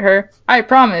gonna hurt her. I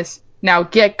promise. Now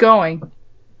get going.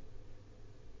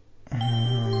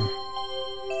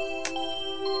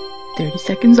 30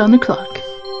 seconds on the clock.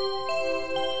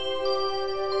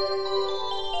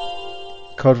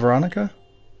 Code Veronica?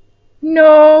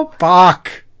 Nope.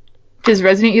 Fuck. Just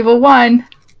Resident Evil 1.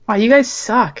 Wow, you guys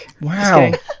suck.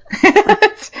 Wow.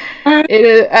 Just kidding.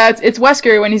 It's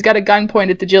Wesker when he's got a gun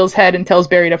pointed to Jill's head and tells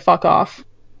Barry to fuck off.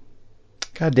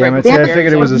 God damn it. Right See, I before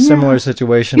figured it was a Barry's similar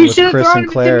situation You with should have Chris thrown and it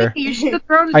to Claire. me. You should have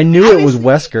thrown it. I knew it was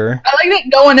Wesker. I like that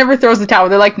no one ever throws the towel.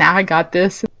 They're like, nah, I got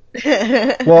this.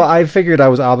 Well, I figured I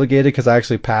was obligated because I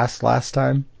actually passed last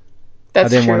time. That's I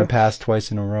didn't true. want to pass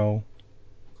twice in a row.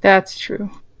 That's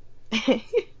true.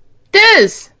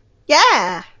 Diz!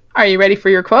 Yeah. Are you ready for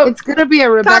your quote? It's gonna be a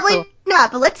Rebecca. Probably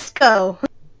not, but let's go.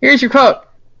 Here's your quote.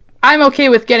 I'm okay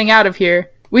with getting out of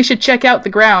here. We should check out the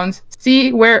grounds,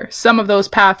 see where some of those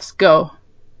paths go.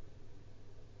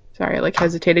 Sorry, I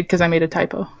hesitated because I made a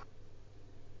typo.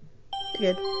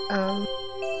 Good.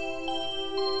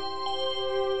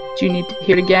 Do you need to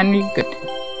hear it again? You're good.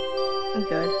 I'm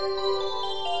good.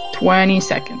 20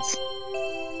 seconds.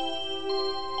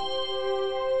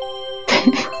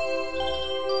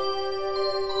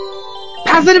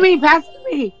 Pass it to me. Pass it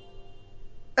to me.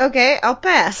 Okay, I'll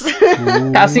pass.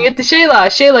 Passing it to Shayla.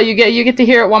 Shayla, you get to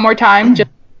hear it one more time, just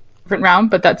a different round,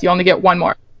 but you only get one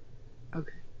more.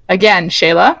 Okay. Again,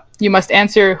 Shayla, you must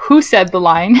answer who said the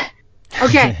line.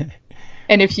 Okay.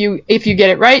 And if you get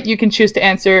it right, you can choose to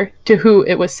answer to who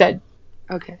it was said.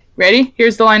 Okay. Ready?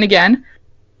 Here's the line again.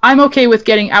 I'm okay with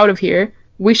getting out of here.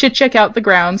 We should check out the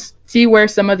grounds, see where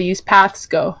some of these paths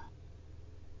go.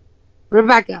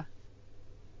 Rebecca.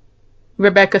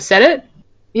 Rebecca said it?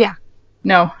 Yeah.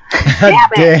 No.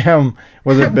 Damn.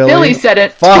 Was it Billy? Billy said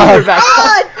it to Fuck.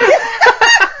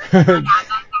 Rebecca.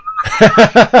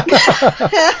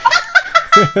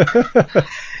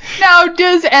 Now,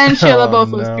 Diz and Shayla both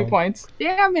lose 2 points.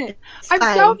 Damn it. I'm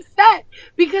Fine. so upset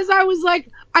because I was like,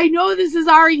 I know this is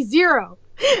RE0.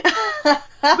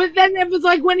 But then it was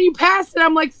like when you passed it,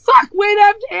 I'm like, fuck, wait, I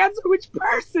have to answer which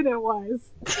person it was.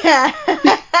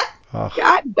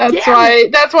 God That's damn why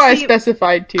it. I See,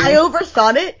 specified too. I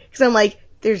overthought it because I'm like,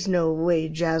 there's no way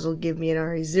Jazz will give me an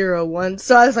RE0 one.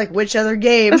 So I was like, which other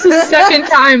game? That's the second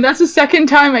time. That's the second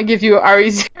time I give you a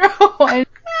RE0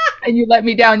 and you let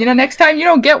me down. Next time you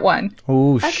don't get one.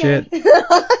 Oh, shit.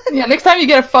 Yeah, next time you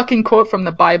get a fucking quote from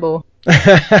the Bible.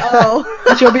 Oh.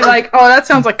 And she'll be like, oh, that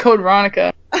sounds like Code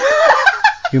Veronica.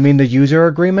 You mean the user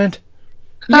agreement?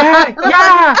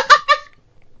 Yeah.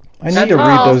 I need to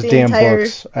read those the damn entire-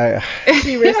 books. She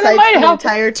that recites might the help.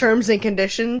 entire terms and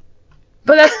conditions.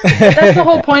 But that's the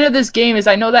whole point of this game is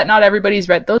I know that not everybody's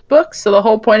read those books, so the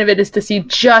whole point of it is to see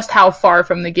just how far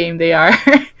from the game they are.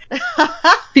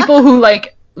 People who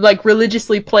like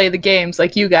religiously play the games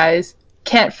like you guys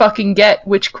can't fucking get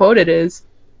which quote it is.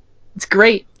 It's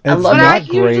great. I It's love But it. I not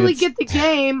great, usually it's-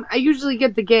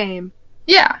 get the game.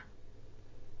 Yeah.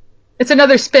 It's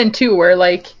another spin too where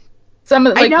some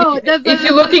of I know, if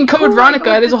you look in Code Veronica,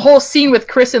 there's a whole scene with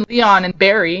Chris and Leon and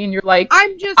Barry, and you're like,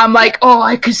 I'm like, oh,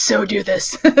 I could so do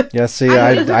this. Yeah, see,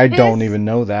 I'm I pissed. don't even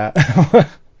know that.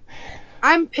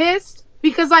 I'm pissed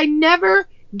because I never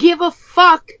give a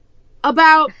fuck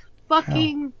about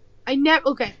fucking. I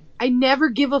never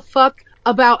give a fuck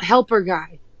about helper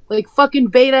guy. Like fucking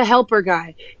beta helper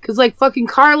guy. Cause like fucking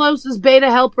Carlos is beta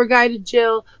helper guy to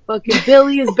Jill. Fucking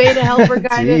Billy is beta helper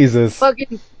guy Jesus. to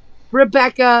fucking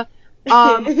Rebecca.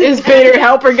 Is beta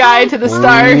helper guy to the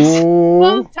stars. Ooh.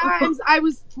 Both times I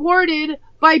was thwarted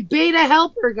by beta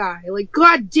helper guy. Like,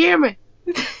 god damn it.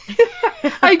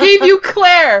 I gave you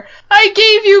Claire.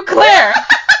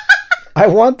 I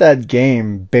want that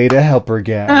game, Beta Helper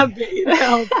Guy. Beta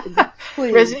helper guy.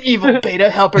 Please. Resident Evil beta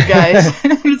helper guys.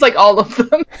 It's like all of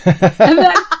them. And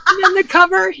then the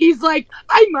cover, he's like,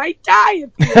 I might die if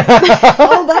you.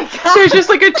 Oh my god. There's just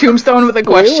like a tombstone with a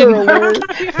question mark.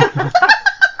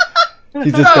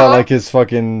 He's just got like his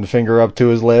fucking finger up to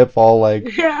his lip, all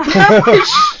like. Yeah.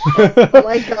 Oh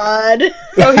my god.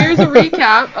 So here's a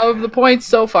recap of the points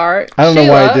so far. I don't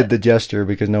know why I Shayla- did the gesture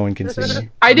because no one can see me.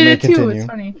 I did May it too. continue. It's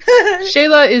funny.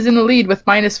 Shayla is in the lead with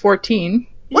minus 14.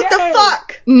 What the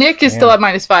fuck? Nick is Damn. still at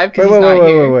minus 5 because Wait, he's wait, not wait,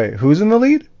 here. wait. Who's in the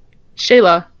lead?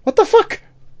 Shayla What the fuck?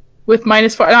 with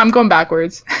minus 4. No, I'm going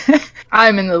backwards.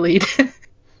 I'm in the lead.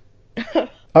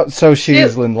 Oh, so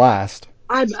she's in last.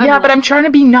 Yeah, but I'm trying to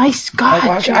be nice. God,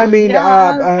 I Josh. mean,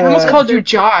 I almost called you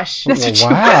Josh. That's what you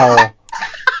wow.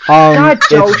 God, It's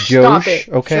Josh, stop Josh, it.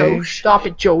 okay? Josh, stop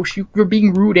it, Josh. You're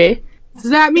being rude, eh?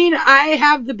 Does that mean I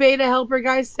have the beta helper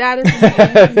guy status?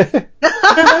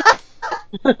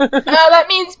 That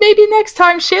means maybe next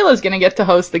time Shayla's gonna get to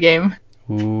host the game.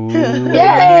 Ooh.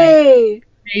 Yay!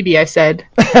 Maybe I said.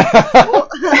 So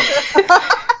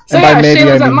And by yeah, maybe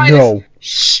Shayla's I at mean minus. no.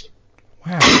 Shh.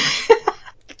 Wow.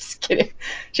 Just kidding.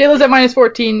 Shayla's at minus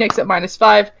 14. Nick's at minus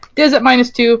 5. Diz at minus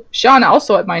 2. Sean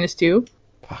also at minus 2.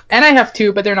 Fuck. And I have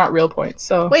 2, but they're not real points.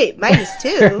 So Wait, They're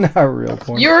 -2. not a real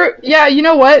point. you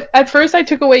know what? At first I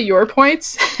took away your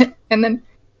points, and then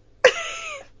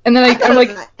I'm like,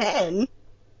 10.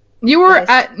 you were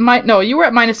Nice. you were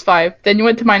at minus 5. Then you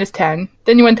went to minus 10.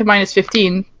 Then you went to minus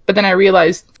 15. But then I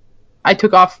realized I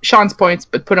took off Sean's points,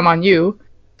 but put them on you.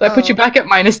 So I put you back at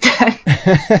minus 10.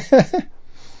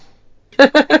 I'll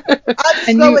just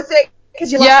And go you- with it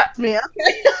because you Yeah. lost me.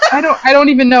 Okay. I don't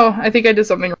even know. I think I did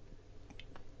something wrong.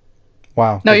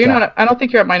 Wow. No, good you're job. not. I don't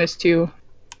think you're at minus 2.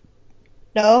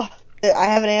 No, I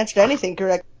haven't answered anything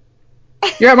correct.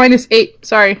 You're at -8.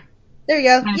 Sorry. There you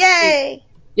go. -8. Yay!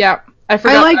 Yeah, I I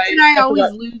forgot. like that I always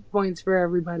forgot. lose points for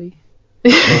everybody.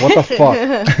 Well, what the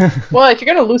fuck? Well, if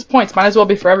you're gonna lose points, might as well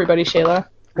be for everybody, Shayla.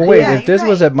 Well, wait, Yeah, if this you're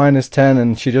was right. at -10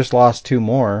 and she just lost 2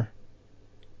 more.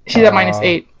 She's at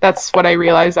 -8. That's what I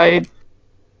realized. I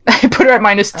put her at -2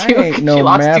 I ain't because no she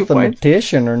lost 2 points.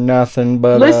 mathematician or nothing,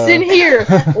 but Listen here,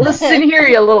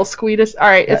 you little squeetus. All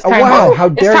right, it's time. Wow, how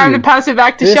dare It's time you. to pass it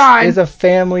back to This Shaun. is a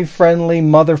family-friendly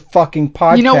motherfucking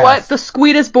podcast. You know what? The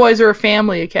Squeetus boys are a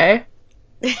family, okay?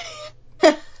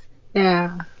 Yeah.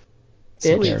 How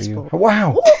Bitch. dare you.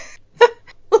 Wow.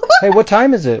 Hey, what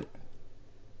time is it?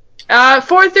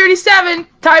 4:37.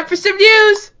 Time for some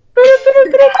news. Do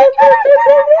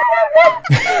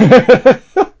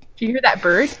you hear that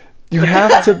bird? You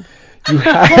have to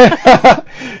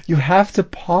you have to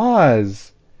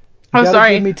pause. You Oh, gotta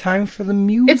sorry. give me time for the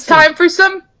music. It's time for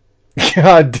some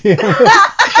God damn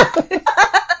it.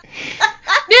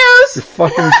 news. You're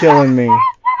fucking killing me.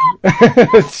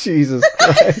 Jesus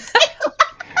Christ.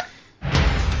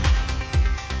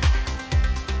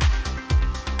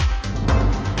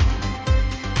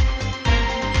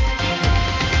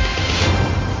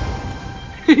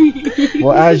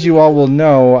 Well, as you all will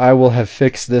know, I will have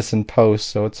fixed this in post,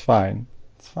 so it's fine.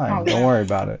 It's fine. Oh, Don't yeah. worry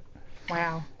about it.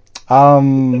 Wow.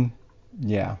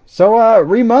 Yeah. So,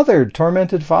 Remothered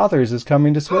Tormented Fathers is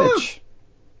coming to Switch.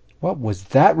 What was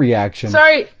that reaction?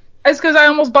 Sorry. It's because I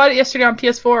almost bought it yesterday on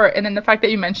PS4, and then the fact that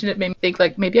you mentioned it made me think,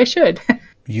 like, maybe I should.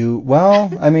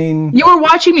 Well, I mean... You were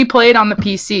watching me play it on the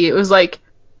PC. It was like,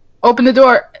 open the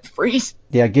door, freeze.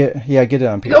 Yeah, get it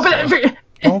on PC. Open it, freeze.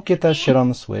 Don't get that shit on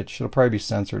the Switch. It'll probably be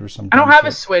censored or something. I don't have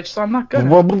a Switch, so I'm not good. I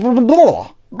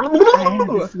have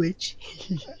a Switch.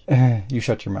 You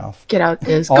shut your mouth. Get out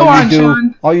this. All Go you on, do,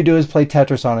 Shaun. all you do is play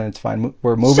Tetris on it. It's fine.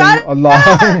 We're moving Shut along.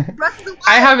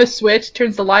 I have a Switch,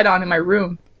 turns the light on in my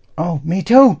room. Oh, me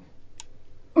too.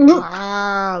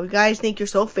 Wow, you guys think you're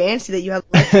so fancy that you have.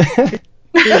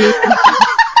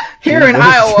 Here in Jesus.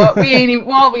 Iowa, we ain't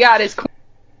even. All we got is corn.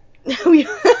 We-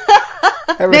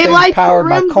 They Everything's like powered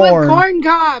by rooms corn. with corn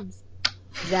cobs.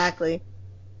 exactly.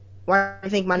 Why do you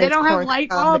think my They name's don't have Corn light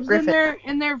Cob bulbs McGriffin?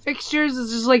 in their fixtures.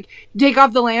 It's just like take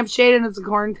off the lampshade and it's a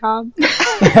corn cob.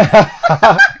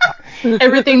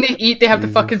 Everything they eat, they have to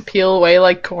Jesus. fucking peel away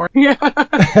like corn. Yeah.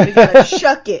 We gotta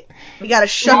shuck it. We gotta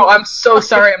shuck Oh, I'm so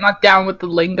sorry. I'm not down with the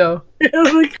lingo.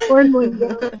 Like corn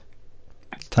lingo.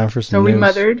 It's time for So some news.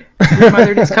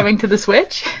 Remothered is coming to the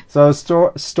Switch. So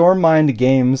Stormmind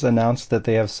Games announced that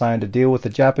they have signed a deal with the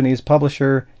Japanese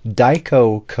publisher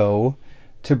Daiko Co.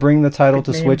 to bring the title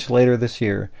Good to name. Switch later this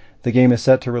year. The game is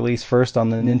set to release first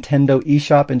on the Nintendo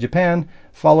eShop in Japan,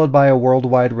 followed by a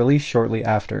worldwide release shortly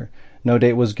after. No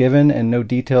date was given and no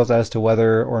details as to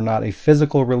whether or not a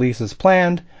physical release is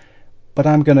planned, but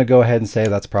I'm going to go ahead and say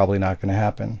that's probably not going to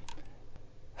happen.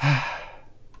 But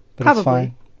Probably. it's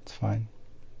fine. It's fine.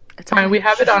 It's Fine, we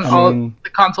have it on I all mean- the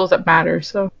consoles that matter.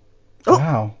 So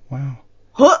Oh. Wow.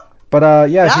 Huh. But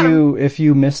yeah, Got if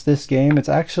you missed this game, it's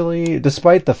actually,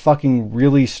 despite the fucking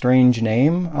really strange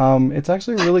name, it's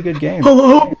actually a really good game.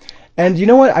 Hello. And you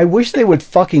know what? I wish they would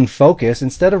fucking focus.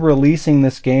 Instead of releasing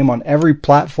this game on every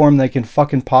platform they can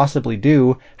fucking possibly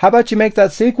do, how about you make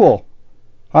that sequel?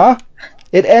 Huh?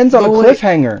 It ends on a Go away.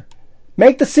 cliffhanger.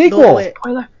 Make the Go sequel. away.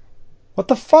 spoiler. What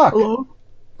the fuck? Hello.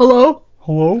 Hello.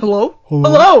 Hello? Hello.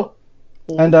 Hello.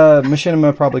 And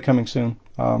Machinima probably coming soon.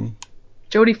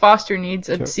 Jodie Foster needs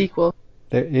a Sure. sequel.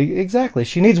 Exactly.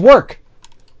 She needs work.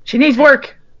 She needs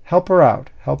work. Help her out.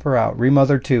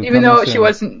 Remothered 2. Even coming though soon. she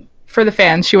wasn't, for the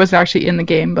fans, she wasn't actually in the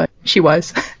game, but she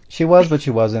was. She was, but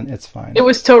she wasn't. It's fine. It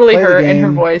was totally Play the her and her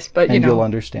game, voice, but you and you'll know,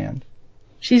 understand.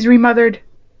 she's remothered.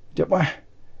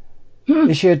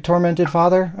 Is she a tormented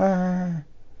father?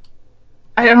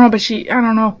 I don't know, but I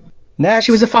don't know. Next,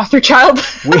 She was a foster child.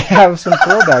 we have some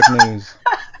throwback news.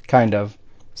 Kind of.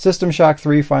 System Shock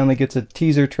 3 finally gets a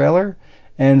teaser trailer,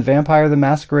 and Vampire the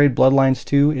Masquerade Bloodlines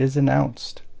 2 is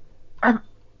announced.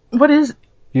 What is?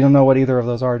 You don't know what either of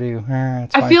those are, do you?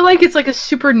 It's I fine. feel like it's like a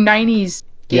super 90s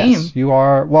game. Yes, you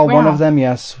are. Well, one Wow. of them,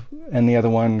 yes, and the other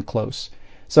one, close.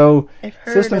 So, I've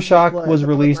heard System of Shock the was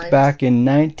released Bloodlines. back in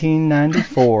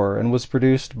 1994 and was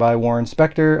produced by Warren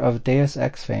Spector of Deus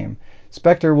Ex fame.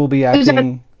 Spector will be Who's that?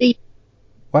 acting...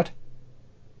 What?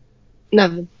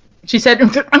 Nothing. She said,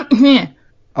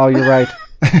 Oh, you're right.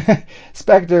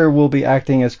 Spector will be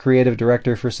acting as creative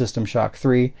director for System Shock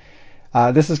 3.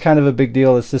 This is kind of a big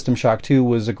deal as System Shock 2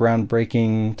 was a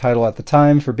groundbreaking title at the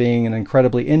time for being an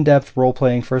incredibly in-depth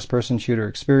role-playing first-person shooter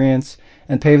experience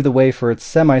and paved the way for its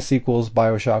semi-sequels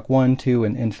Bioshock 1, 2,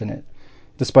 and Infinite.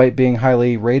 Despite being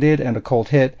highly rated and a cult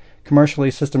hit,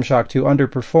 commercially System Shock 2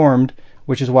 underperformed,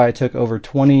 which is why it took over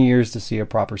 20 years to see a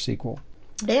proper sequel.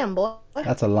 Damn, boy.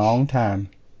 That's a long time.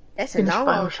 That's a Finish long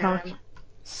Bioshock. time.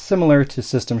 Similar to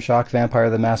System Shock, Vampire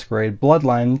the Masquerade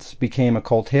Bloodlines became a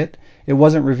cult hit. It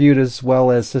wasn't reviewed as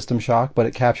well as System Shock, but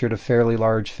it captured a fairly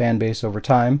large fan base over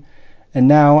time. And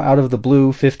now, out of the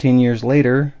blue, 15 years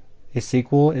later, a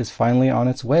sequel is finally on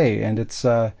its way, and it's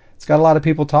got a lot of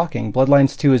people talking.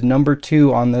 Bloodlines 2 is number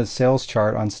 2 on the sales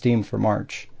chart on Steam for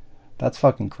March. That's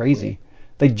fucking crazy.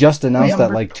 They just announced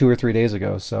that like 2 or 3 days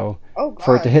ago, so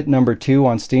for it to hit number 2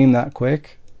 on Steam that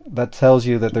quick, that tells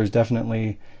you that there's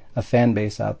definitely a fan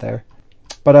base out there.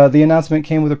 But the announcement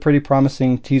came with a pretty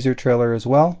promising teaser trailer as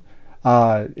well.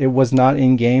 It was not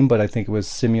in-game, but I think it was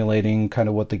simulating kind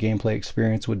of what the gameplay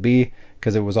experience would be,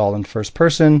 because it was all in first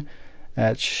person.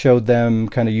 It showed them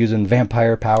kind of using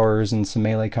vampire powers and some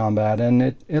melee combat, and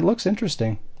it looks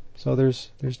interesting. So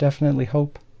there's definitely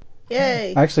hope.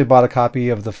 Yay. I actually bought a copy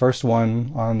of the first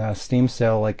one on a Steam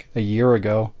sale like a year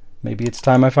ago. Maybe it's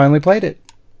time I finally played it.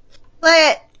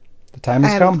 Play it. The time I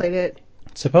has haven't come. played it.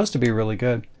 It's supposed to be really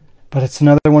good. But it's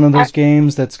another one of those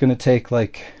games that's going to take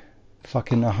like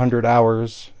fucking 100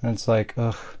 hours. And it's like,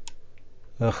 ugh.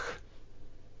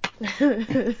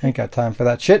 Ain't got time for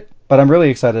that shit. But I'm really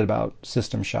excited about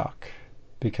System Shock.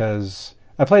 Because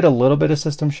I played a little bit of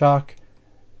System Shock.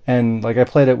 And like I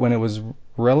played it when it was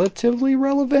relatively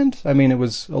relevant. I mean, it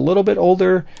was a little bit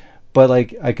older. But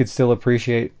like I could still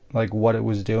appreciate like what it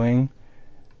was doing.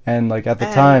 And like at the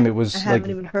time it was I like...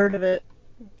 haven't even heard of it.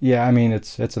 Yeah, I mean,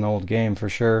 it's an old game for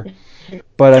sure.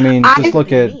 But I mean, just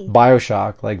look at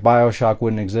Bioshock. Like, Bioshock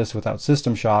wouldn't exist without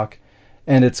System Shock.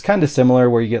 And it's kind of similar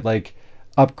where you get, like,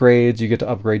 upgrades. You get to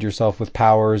upgrade yourself with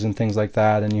powers and things like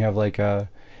that. And you have, like,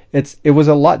 it was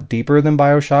a lot deeper than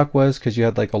Bioshock was, because you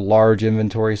had, like, a large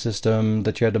inventory system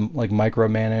that you had to, like,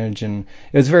 micromanage. And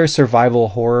it was very survival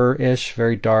horror-ish,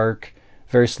 very dark,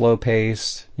 very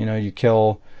slow-paced. You know, you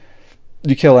kill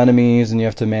enemies and you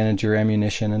have to manage your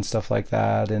ammunition and stuff like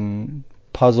that, and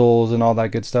puzzles and all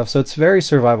that good stuff. So it's very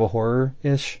survival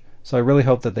horror-ish. So I really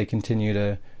hope that they continue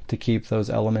to keep those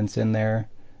elements in there.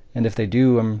 And if they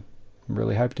do, I'm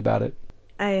really hyped about it.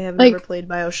 I have Like- never played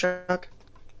Bioshock.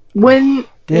 When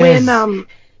Yes. when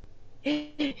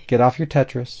Get off your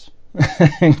Tetris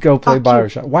and go play Fuck you.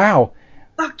 Bioshock. Wow.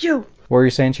 Fuck you. What were you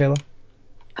saying, Shayla?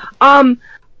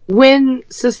 when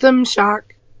System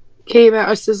Shock came out,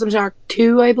 or System Shock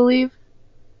 2, I believe.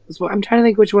 I'm trying to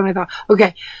think which one I thought.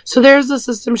 Okay, so there's a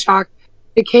System Shock.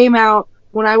 It came out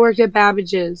when I worked at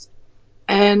Babbage's,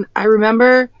 and I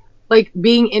remember like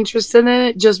being interested in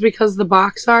it just because the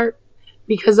box art,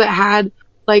 because it had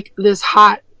like this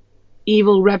hot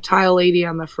evil reptile lady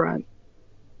on the front.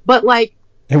 But like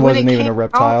It when wasn't it even a came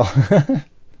reptile.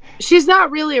 she's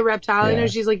not really a reptile. I know Yeah.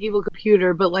 she's like evil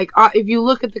computer, but like if you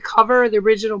look at the cover of the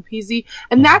original PC,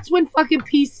 and that's when fucking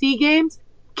PC games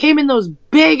came in those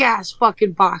big ass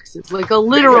fucking boxes, like a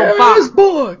literal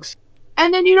box.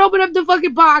 And then you'd open up the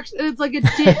fucking box and it's like a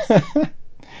disc.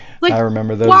 Like, I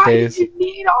remember those why days. did you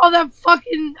need all that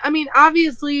fucking? I mean,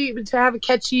 obviously to have a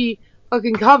catchy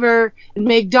fucking cover and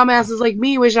make dumbasses like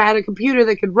me wish I had a computer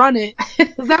that could run it.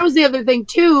 Because that was the other thing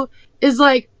too. Is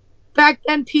like back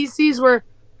then PCs were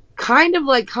kind of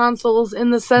like consoles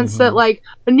in the sense that like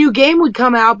a new game would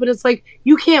come out, but it's like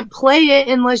you can't play it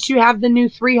unless you have the new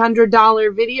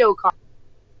 $300 video card.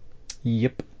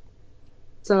 Yep.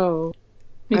 So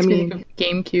Makes I me mean- think of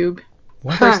GameCube.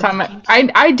 What? First time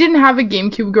I didn't have a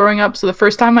GameCube growing up, so the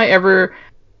first time I ever,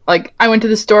 like, I went to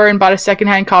the store and bought a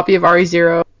secondhand copy of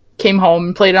RE0, came home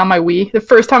and played it on my Wii. The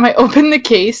first time I opened the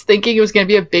case thinking it was going to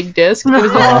be a big disc, it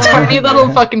was this tiny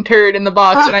little fucking turd in the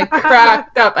box, and I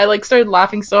cracked up. I, like, started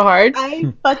laughing so hard.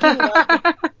 I fucking love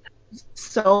it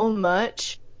so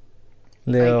much.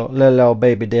 Little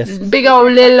baby disc. Big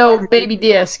old little baby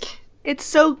disc. It's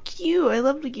so cute. I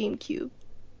love the GameCube.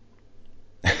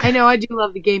 I know I do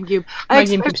love the GameCube. My I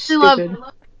GameCube's especially stupid.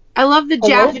 love the Hello?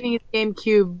 Japanese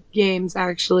GameCube games.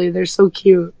 Actually, they're so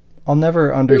cute. I'll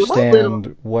never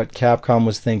understand what Capcom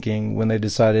was thinking when they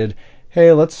decided,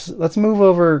 hey, let's move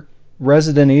over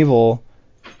Resident Evil,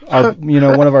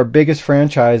 one of our biggest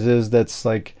franchises that's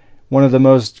like one of the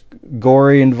most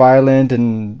gory and violent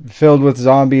and filled with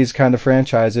zombies kind of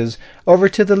franchises, over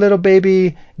to the little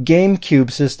baby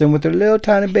GameCube system with their little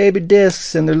tiny baby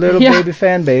discs and their little baby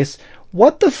fan base.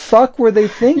 What the fuck were they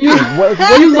thinking? What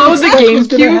did You they load the expect was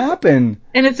gonna GameCube? happen?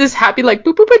 And it's this happy, like,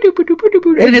 boop, boop, boop, boop, boop, boop,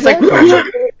 boop, and it's like,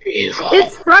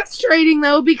 It's frustrating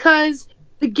though because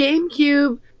the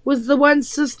GameCube was the one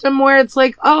system where it's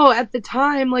like, oh, at the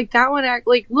time, like that one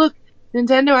look,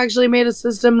 Nintendo actually made a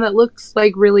system that looks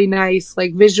like really nice,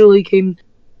 like visually came.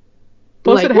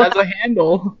 Plus, like it has a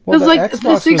handle. Well, because the like the Xbox was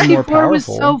more 64 was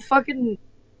powerful. so fucking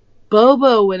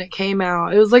Bobo when it came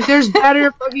out. It was like there's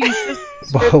better fucking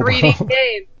systems for Bobo. 3D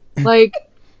games. Like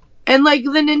and like the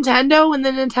Nintendo, when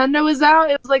the Nintendo was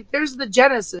out, it was like there's the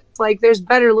Genesis. Like there's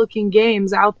better looking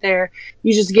games out there.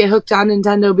 You just get hooked on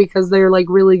Nintendo because they're like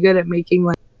really good at making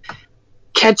like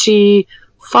catchy,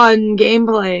 fun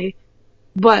gameplay.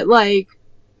 But like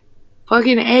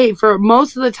fucking A, for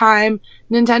most of the time,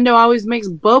 Nintendo always makes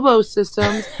Bobo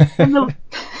systems. And the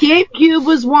GameCube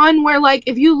was one where, like,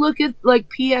 if you look at, like,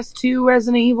 PS2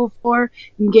 Resident Evil 4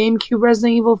 and GameCube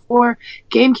Resident Evil 4,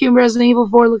 GameCube Resident Evil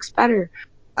 4 looks better.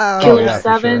 Killer yeah, for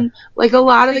 7, sure. like, a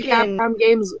lot of the Freaking- Capcom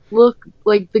games look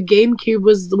like the GameCube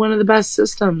was one of the best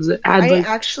systems. It had, I like,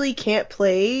 actually can't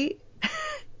play.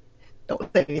 Don't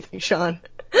say anything, Sean.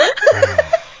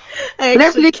 I but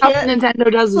actually everything else can't. Nintendo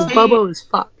does is play- Bobo as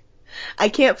fuck. I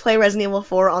can't play Resident Evil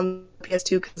 4 on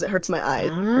PS2 because it hurts my eyes.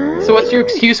 So what's your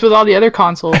excuse with all the other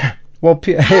consoles? Well,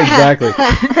 exactly.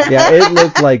 Yeah, it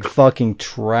looked like fucking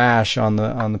trash on the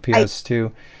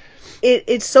PS2.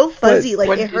 It's so fuzzy, like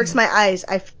what it hurts my eyes.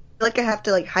 I feel like I have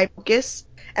to like high focus,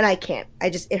 and I can't.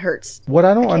 It hurts. What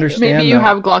I don't can't do it. understand, Maybe you though,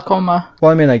 have glaucoma.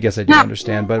 well, I mean, I guess I do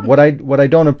understand, but what I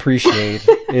don't appreciate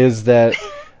is that,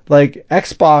 like,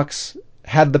 Xbox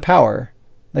had the power.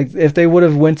 Like, if they would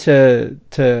have went to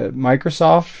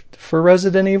Microsoft for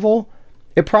Resident Evil,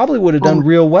 it probably would have done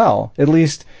real well. At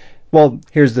least, well,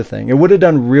 here's the thing: it would have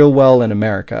done real well in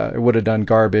America. It would have done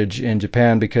garbage in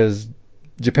Japan because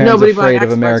Japan's Nobody bought afraid of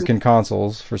Xboxes. American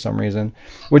consoles for some reason,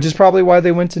 which is probably why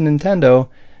they went to Nintendo.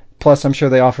 Plus, I'm sure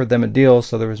they offered them a deal,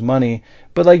 so there was money.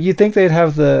 But like, you'd think they'd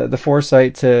have the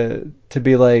foresight to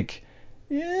be like,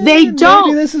 yeah, They don't.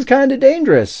 Maybe this is kind of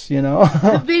dangerous, you know?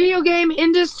 The video game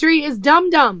industry is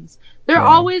dum-dums. They're Yeah.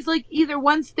 always like either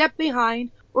one step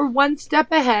behind or one step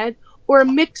ahead or a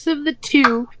mix of the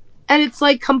two. And it's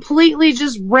like completely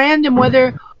just random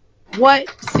whether what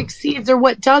succeeds or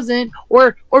what doesn't,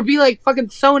 or be like fucking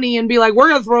Sony and be like, we're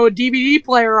gonna throw a DVD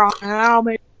player on and I'll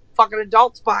make fucking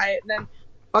adults buy it, and then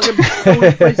fucking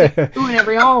Sony PlayStation 2 in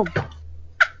every home.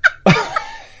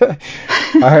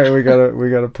 All right, we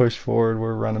gotta push forward.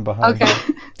 We're running behind.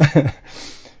 Okay.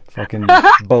 Fucking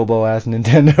Bobo ass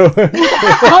Nintendo.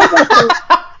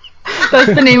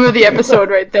 That's the name of the episode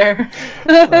right there.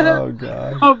 Oh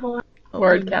god. Oh boy.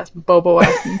 Wordcast Bobo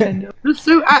ass Nintendo.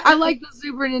 I like the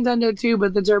Super Nintendo too,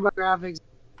 but the TurboGrafx.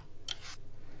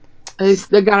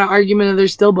 They got an argument of they're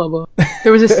still Bobo.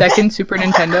 There was a second Super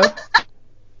Nintendo.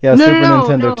 Yeah, No, Super no,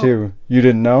 Nintendo no. too. You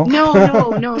didn't know?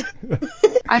 No.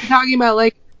 I'm talking about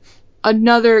like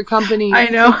another company. I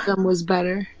know. System was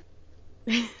better.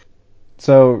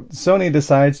 So Sony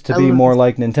decides to I be love more this.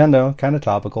 like Nintendo, kind of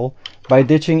topical, by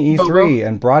ditching E3 Bobo.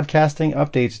 and broadcasting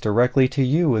updates directly to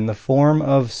you in the form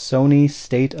of Sony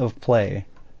State of Play,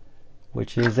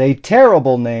 which is a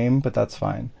terrible name, but that's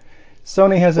fine.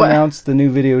 Sony has What? announced the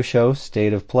new video show,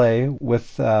 State of Play,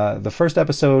 with the first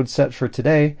episode set for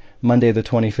today, Monday the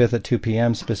 25th at 2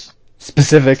 p.m.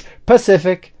 Pacific.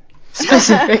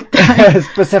 Specific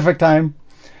Specific time.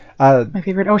 My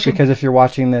favorite ocean. Because if you're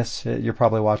watching this, you're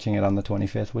probably watching it on the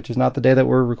 25th, which is not the day that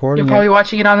we're recording You're probably it.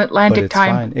 watching it on But Atlantic it's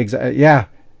time. fine. Yeah.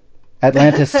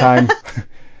 Atlantis time.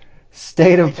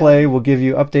 State of Play will give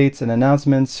you updates and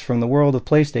announcements from the world of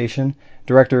PlayStation.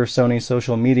 Director of Sony's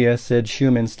social media, Sid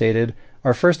Schumann, stated,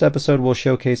 "Our first episode will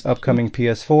showcase upcoming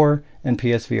PS4 and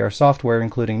PSVR software,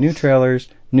 including new trailers,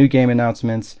 new game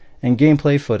announcements, and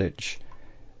gameplay footage."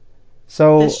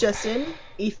 So This just in,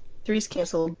 E3's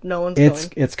canceled. No one's it's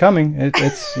going. coming.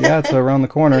 It's around the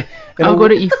corner. I'll go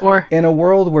to E4. In a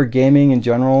world where gaming in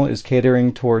general is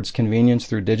catering towards convenience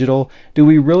through digital, do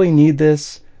we really need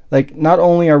this? Like, not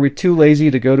only are we too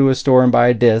lazy to go to a store and buy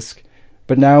a disc,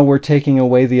 but now we're taking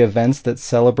away the events that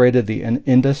celebrated the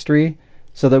industry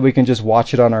so that we can just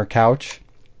watch it on our couch,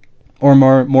 or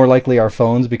more likely our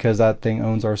phones, because that thing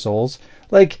owns our souls.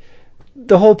 Like,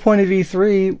 the whole point of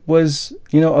E3 was,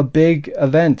 a big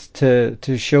event to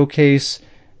showcase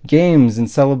games and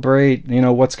celebrate,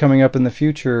 what's coming up in the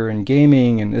future and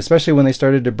gaming, and especially when they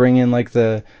started to bring in like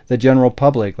the general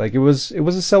public. Like, it was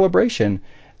a celebration.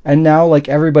 And now, like,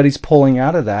 everybody's pulling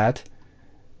out of that.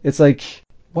 It's like,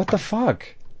 what the fuck?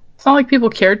 It's not like people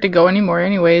cared to go anymore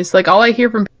anyways. Like, all I hear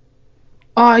from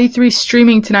E3's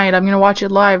streaming tonight, I'm gonna watch it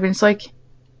live. And it's like,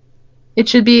 it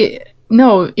should be,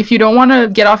 no, if you don't want to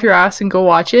get off your ass and go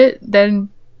watch it, then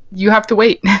you have to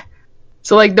wait.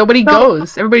 So, like, nobody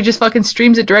goes. Everybody just fucking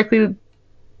streams it directly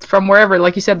from wherever,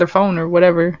 like you said, their phone or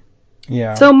whatever.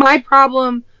 Yeah. So my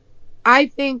problem, I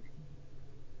think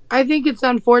it's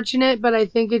unfortunate, but I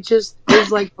think it just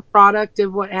is like a product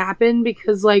of what happened,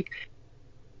 because like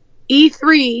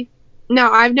E3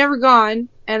 Now I've never gone,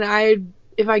 and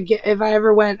if I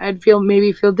ever went, I'd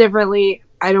maybe feel differently.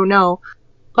 I don't know,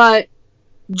 but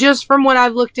just from what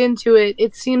I've looked into it,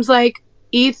 it seems like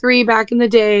E3 back in the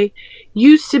day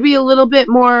used to be a little bit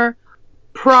more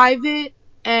private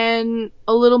and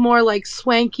a little more like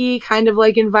swanky, kind of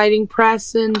like inviting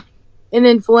press and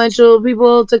influential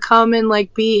people to come and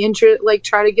like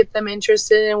try to get them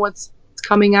interested in what's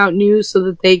coming out new so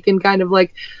that they can kind of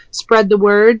like spread the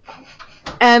word.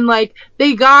 And like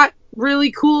they got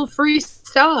really cool free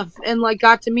stuff and like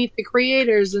got to meet the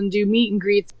creators and do meet and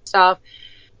greets and stuff.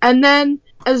 And then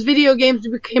as video games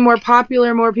became more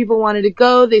popular, more people wanted to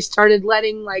go, they started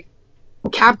letting like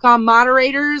Capcom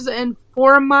moderators and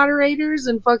forum moderators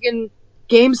and fucking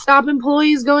GameStop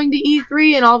employees going to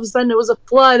E3, and all of a sudden it was a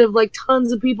flood of like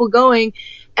tons of people going,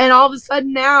 and all of a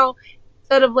sudden now,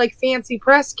 instead of like fancy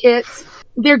press kits,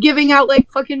 they're giving out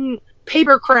like fucking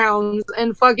paper crowns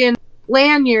and fucking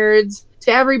lanyards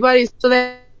to everybody so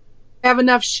they have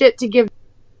enough shit to give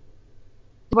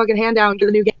fucking handout to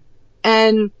the new game.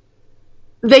 And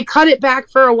they cut it back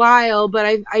for a while, but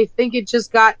I think it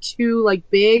just got too like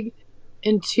big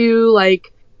and too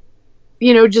like,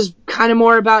 just kind of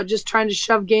more about just trying to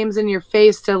shove games in your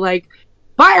face to like,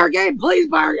 buy our game, please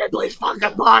buy our game, please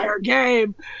fucking buy our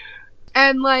game.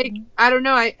 And like, I don't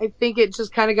know, I think it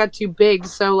just kind of got too big.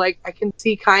 So like, I can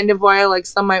see kind of why like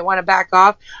some might want to back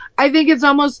off. I think it's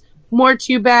almost more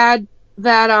too bad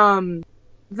that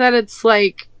that it's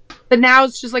like that now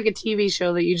it's just like a TV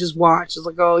show that you just watch. It's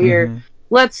like, oh here,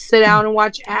 let's sit down and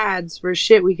watch ads for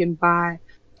shit we can buy.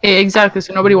 Exactly.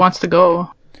 So nobody wants to go.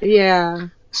 Yeah.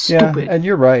 Stupid. Yeah, and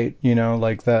you're right.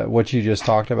 Like that, what you just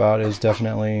talked about is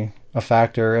definitely a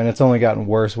factor, and it's only gotten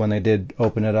worse when they did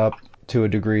open it up to a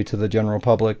degree to the general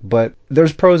public. But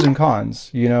there's pros and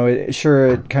cons.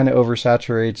 It kind of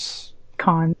oversaturates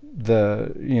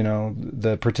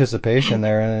the participation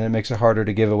there, and it makes it harder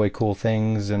to give away cool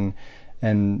things and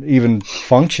even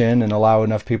function and allow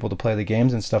enough people to play the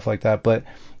games and stuff like that. But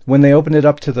when they open it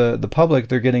up to the public,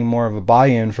 they're getting more of a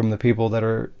buy-in from the people that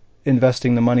are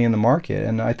investing the money in the market,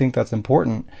 and I think that's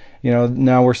important.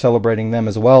 Now we're celebrating them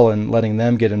as well and letting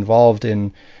them get involved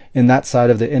in that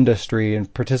side of the industry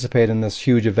and participate in this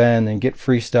huge event and get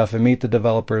free stuff and meet the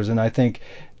developers. And I think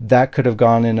that could have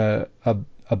gone in a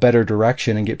better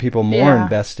direction and get people more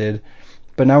invested.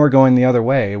 But now we're going the other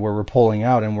way, where we're pulling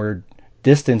out and we're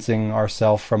distancing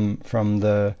ourselves from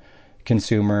the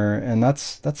consumer, and that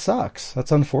sucks.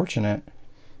 That's unfortunate.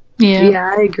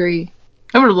 Yeah, I agree.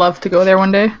 I would love to go there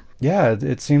one day. Yeah,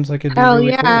 it seems like it'd be Hell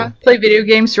really yeah. cool. Play video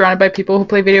games surrounded by people who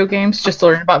play video games, just to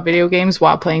learn about video games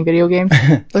while playing video games.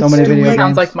 So many video games.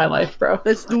 Sounds like my life, bro.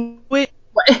 Let's do it.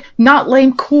 Not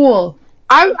lame, cool.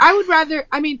 I would rather,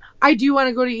 I do want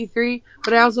to go to E3,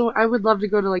 but I would love to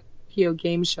go to like Tokyo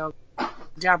Game Show.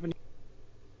 Japanese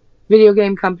video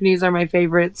game companies are my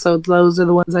favorite, so those are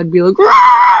the ones I'd be like,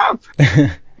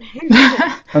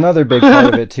 Another big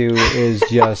part of it too is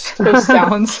just Those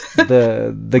sounds.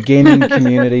 the gaming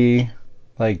community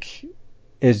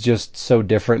is just so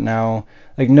different now.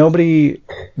 Like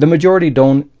the majority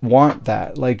don't want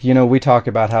that. Like, we talk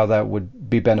about how that would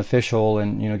be beneficial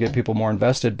and get people more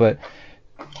invested, but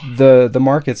the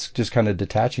market's just kind of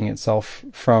detaching itself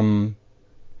from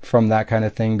that kind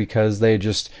of thing, because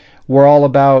we're all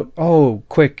about,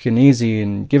 quick and easy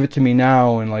and give it to me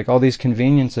now, and like all these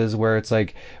conveniences, where it's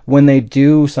like when they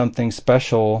do something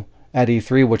special at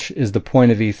E3, which is the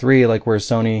point of E3, like where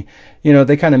Sony,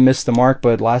 they kind of missed the mark,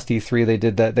 but last E3 they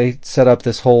did that. They set up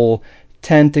this whole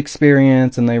tent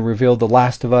experience and they revealed The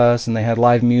Last of Us and they had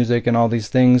live music and all these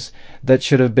things that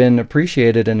should have been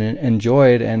appreciated and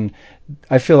enjoyed, and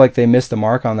I feel like they missed the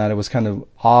mark on that. It was kind of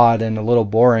odd and a little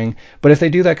boring, but if they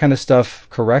do that kind of stuff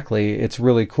correctly, it's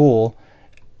really cool.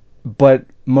 But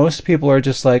most people are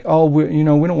just like, we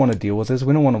don't want to deal with this,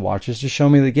 we don't want to watch this, just show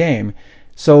me the game.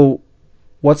 So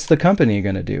what's the company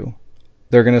going to do?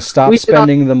 They're going to stop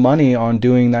spending the money on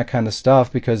doing that kind of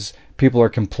stuff because people are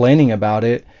complaining about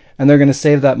it, and they're going to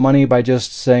save that money by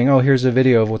just saying, here's a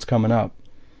video of what's coming up.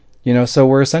 So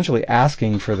we're essentially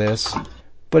asking for this,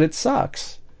 but it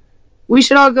sucks. We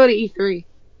should all go to E3.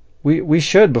 We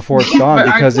should before it's gone,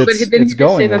 because it's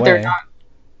going away.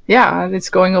 Yeah, it's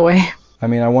going away. I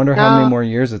mean, I wonder how many more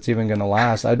years it's even going to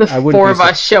last. I wouldn't four of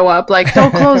us show up like,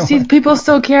 don't close, these people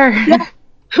still care. Yeah.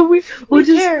 We'll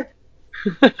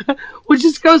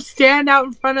just go stand out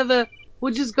in front of the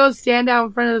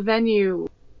venue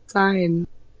sign.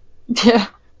 Yeah.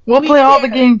 We'll play all the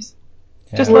games.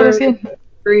 Yeah. Just let us in.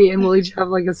 Free, and we'll each have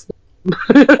like a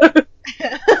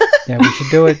Yeah, we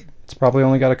should do it. It's probably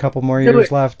only got a couple more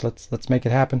years left. Let's make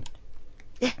it happen.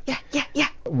 Yeah.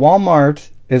 Walmart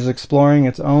is exploring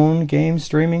its own game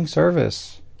streaming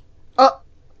service. Oh,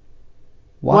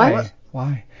 Why? What?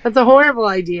 Why? That's a horrible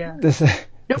idea. This, No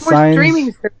the more signs,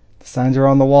 streaming service. the signs are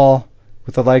on the wall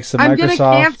with the likes of I'm gonna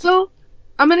Microsoft.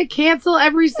 cancel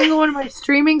every single one of my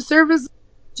streaming services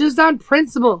just on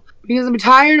principle because I'm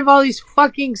tired of all these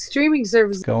fucking streaming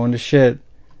services. Going to shit.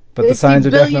 But the 50 signs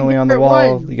are billion definitely on the different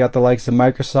wall. ones. You got the likes of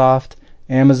Microsoft,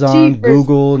 Amazon, Jeepers.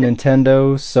 Google,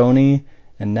 Nintendo, Sony,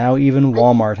 and now even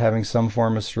Walmart having some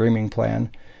form of streaming plan.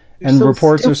 You're And so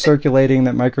reports are stupid. circulating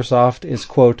that Microsoft is,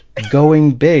 quote,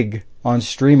 going big on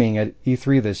streaming at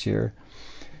E3 this year.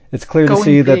 It's clear to Going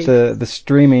see big. that the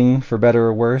streaming, for better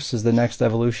or worse, is the next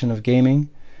evolution of gaming.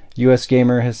 US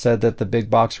Gamer has said that the big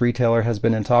box retailer has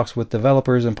been in talks with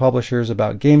developers and publishers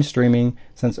about game streaming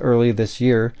since early this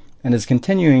year and is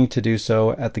continuing to do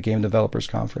so at the Game Developers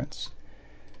Conference.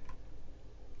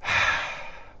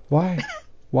 Why?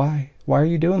 Why? Why are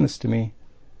you doing this to me?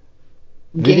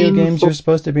 Video games are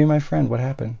supposed to be my friend. What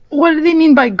happened? What do they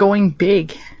mean by going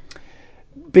big?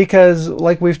 Because,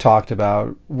 like we've talked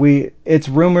about, it's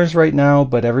rumors right now,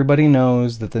 but everybody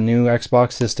knows that the new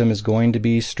Xbox system is going to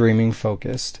be streaming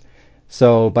focused.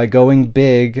 So by going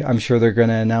big, I'm sure they're going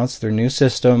to announce their new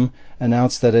system,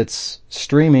 announce that it's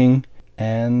streaming,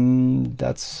 and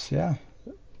that's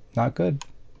not good.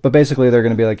 But basically, they're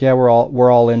going to be like, yeah, we're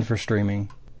all in for streaming.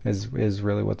 Is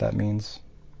really what that means.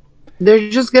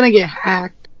 They're just gonna get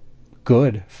hacked.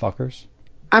 Good fuckers.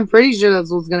 I'm pretty sure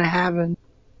that's what's gonna happen.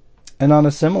 And on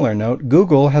a similar note,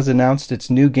 Google has announced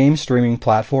its new game streaming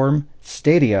platform,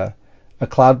 Stadia, a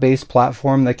cloud-based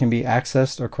platform that can be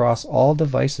accessed across all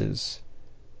devices.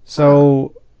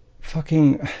 So,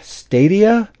 fucking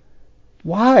Stadia?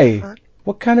 Why?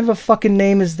 What kind of a fucking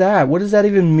name is that? What does that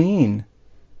even mean?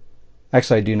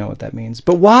 Actually, I do know what that means,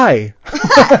 but why?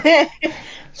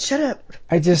 Shut up.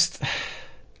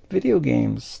 Video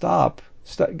games, stop.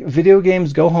 Video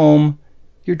games, go home.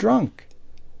 You're drunk.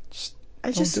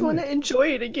 I just want to enjoy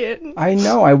it again. I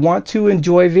know. I want to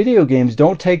enjoy video games.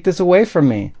 Don't take this away from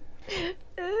me.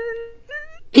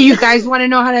 Hey, you guys want to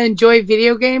know how to enjoy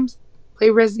video games? Play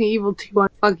Resident Evil 2 on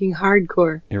fucking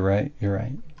hardcore. You're right.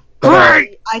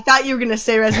 I thought you were gonna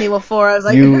say Resident Evil 4. I was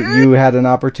like, you had an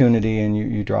opportunity and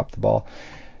you dropped the ball.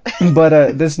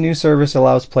 But this new service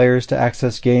allows players to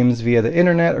access games via the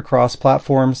internet across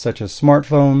platforms such as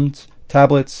smartphones,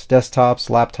 tablets, desktops,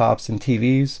 laptops, and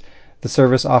TVs. The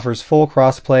service offers full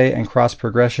cross-play and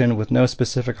cross-progression with no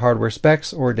specific hardware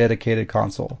specs or dedicated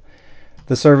console.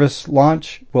 The service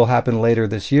launch will happen later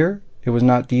this year. It was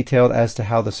not detailed as to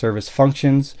how the service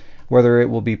functions, whether it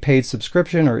will be paid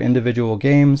subscription or individual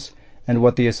games, and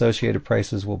what the associated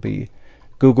prices will be.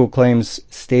 Google claims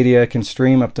Stadia can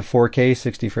stream up to 4K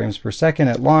 60 frames per second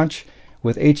at launch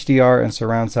with HDR and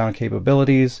surround sound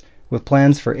capabilities, with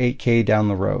plans for 8K down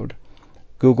the road.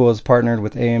 Google has partnered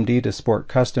with AMD to support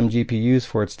custom GPUs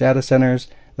for its data centers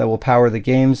that will power the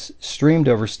games streamed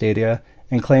over Stadia,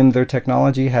 and claimed their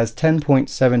technology has 10.7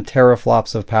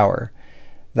 teraflops of power.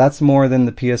 That's more than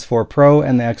the PS4 Pro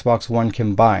and the Xbox One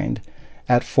combined,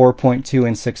 at 4.2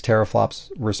 and 6 teraflops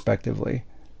respectively.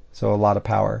 So a lot of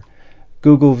power.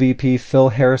 Google VP Phil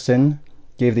Harrison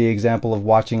gave the example of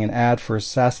watching an ad for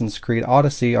Assassin's Creed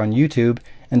Odyssey on YouTube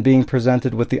and being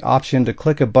presented with the option to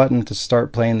click a button to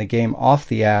start playing the game off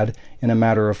the ad in a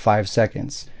matter of 5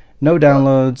 seconds. No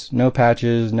downloads, no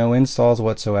patches, no installs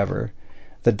whatsoever.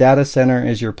 The data center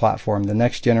is your platform. The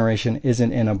next generation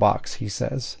isn't in a box, he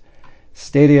says.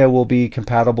 Stadia will be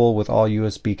compatible with all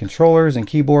USB controllers and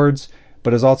keyboards,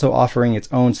 but is also offering its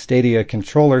own Stadia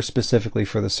controller specifically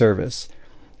for the service.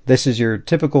 This is your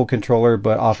typical controller,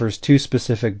 but offers 2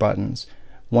 specific buttons.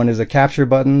 One is a capture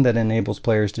button that enables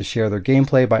players to share their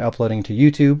gameplay by uploading to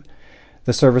YouTube.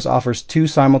 The service offers 2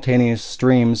 simultaneous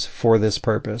streams for this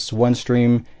purpose. One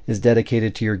stream is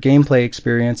dedicated to your gameplay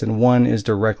experience, and one is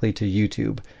directly to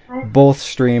YouTube. Both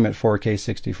stream at 4K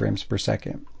 60 frames per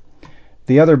second.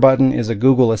 The other button is a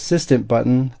Google Assistant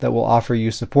button that will offer you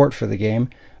support for the game.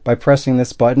 By pressing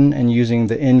this button and using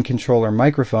the in-controller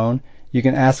microphone, you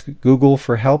can ask Google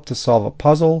for help to solve a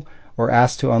puzzle or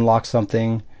ask to unlock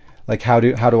something, like how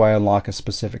do I unlock a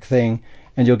specific thing,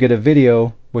 and you'll get a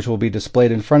video which will be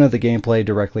displayed in front of the gameplay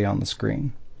directly on the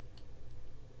screen.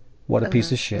 What a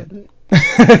piece of shit.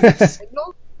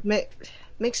 Signal?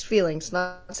 Mixed feelings,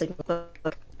 not signal.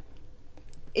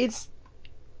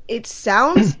 It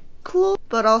sounds cool,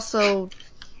 but also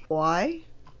why?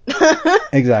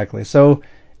 Exactly. So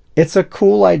it's a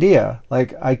cool idea.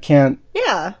 Like I can't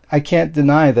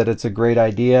deny that it's a great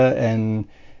idea and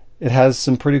it has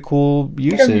some pretty cool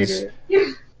uses.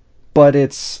 But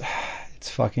it's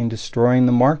fucking destroying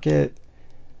the market.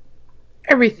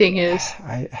 Everything is.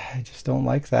 I just don't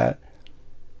like that.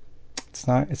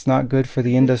 It's not good for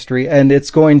the industry, and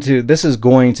it's going to. This is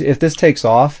going to. If this takes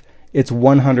off, it's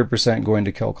 100% going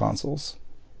to kill consoles.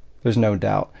 There's no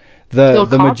doubt. The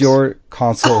major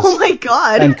consoles. Oh my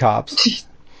god. And cops.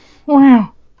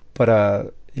 Wow.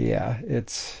 But yeah,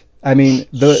 it's. I mean,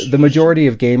 the majority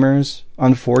of gamers,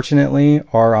 unfortunately,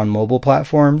 are on mobile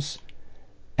platforms,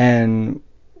 and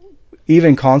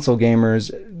even console gamers,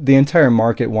 the entire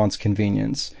market wants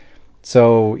convenience.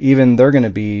 So even they're going to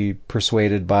be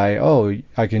persuaded by, oh,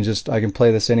 I can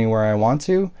play this anywhere I want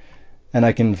to, and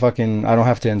I don't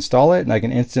have to install it, and I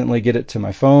can instantly get it to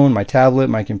my phone, my tablet,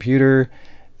 my computer,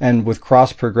 and with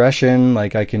cross progression,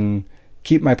 like I can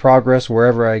keep my progress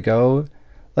wherever I go.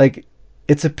 Like,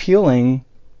 it's appealing,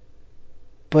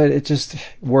 but it just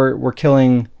we're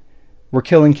killing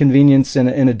convenience in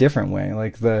a different way,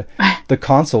 like the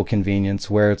console convenience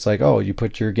where it's like, oh, you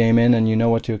put your game in and you know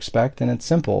what to expect and it's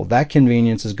simple. That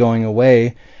convenience is going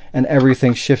away, and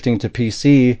everything's shifting to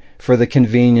PC for the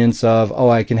convenience of, oh,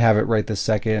 I can have it right this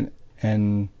second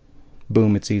and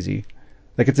boom, it's easy.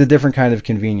 Like, it's a different kind of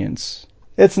convenience.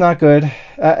 It's not good,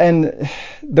 and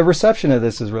the reception of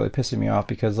this is really pissing me off,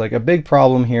 because like a big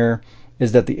problem here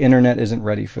is that the internet isn't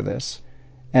ready for this.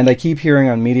 And I keep hearing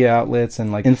on media outlets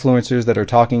and like influencers that are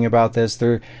talking about this,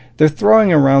 they're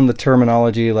throwing around the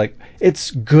terminology like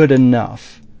it's good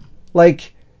enough.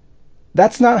 Like,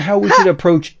 that's not how we should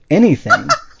approach anything.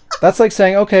 That's like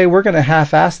saying, okay, we're going to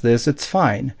half-ass this, it's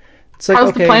fine. It's like,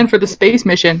 How's okay, the plan for the space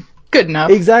mission? Good enough.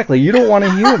 Exactly. You don't want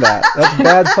to hear that. That's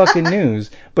bad fucking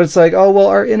news. But it's like, oh, well,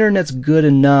 our internet's good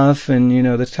enough, and you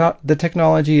know, the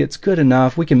technology, it's good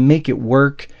enough. We can make it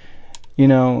work. You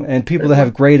know, and people that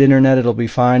have great internet, it'll be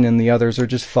fine, and the others are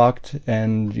just fucked,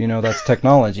 and, you know, that's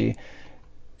technology.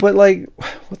 But, like,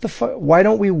 what the fuck? Why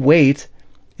don't we wait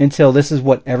until this is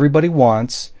what everybody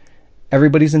wants,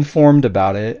 everybody's informed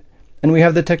about it, and we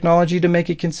have the technology to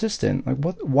make it consistent? Like,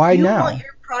 what? Why You now? want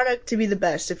your product to be the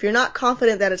best. If you're not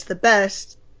confident that it's the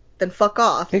best, then fuck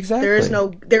off. Exactly.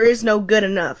 There is no good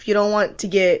enough. You don't want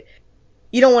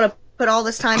to put all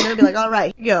this time in and be like, all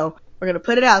right, here you go. We're going to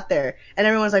put it out there. And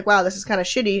everyone's like, wow, this is kind of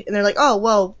shitty. And they're like, oh,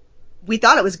 well, we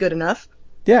thought it was good enough.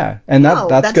 Yeah, and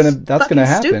that's gonna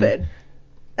happen. Stupid.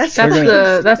 That's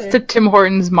the Tim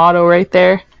Hortons motto right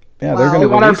there. Yeah, they're gonna We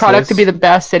want our product to be the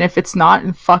best, and if it's not,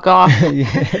 then fuck off.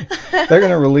 Yeah. They're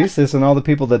gonna release this, and all the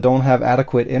people that don't have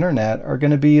adequate internet are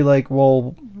gonna be like,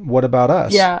 well, what about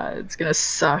us? Yeah, it's gonna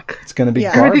suck. It's gonna be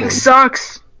garbage. Everything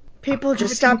sucks. People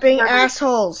just stop being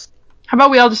assholes. How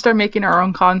about we all just start making our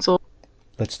own console?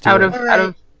 Let's do out it. Out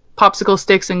of popsicle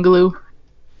sticks and glue.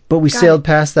 But we sailed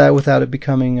past that without it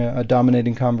becoming a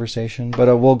dominating conversation.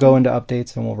 But we'll go into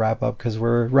updates and we'll wrap up because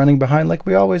we're running behind like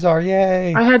we always are.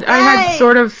 Yay! I had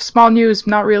sort of small news,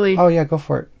 not really. Oh yeah, go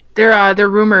for it. They're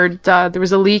rumored. There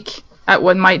was a leak at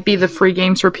what might be the free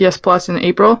games for PS Plus in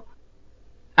April,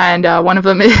 and one of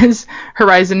them is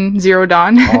Horizon Zero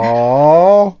Dawn.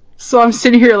 Oh. So I'm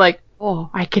sitting here like, oh,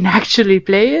 I can actually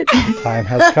play it. Time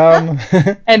has come.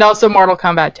 And also Mortal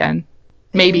Kombat 10.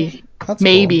 Maybe. That's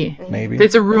maybe. Cool. Maybe.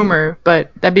 It's a rumor,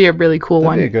 but that'd be a really cool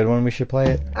one. That'd be a good one. We should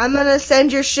play it. I'm gonna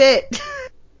send your shit.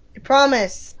 I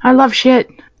promise. I love shit.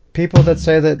 People that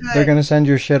say that they're gonna send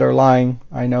your shit are lying.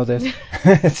 I know this.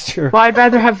 It's true. Well, I'd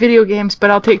rather have video games,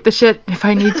 but I'll take the shit if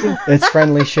I need to. It's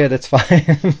friendly shit. It's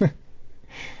fine.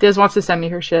 Diz wants to send me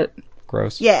her shit.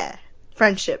 Gross. Yeah.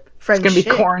 Friendship. It's gonna be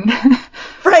corn.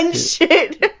 Friend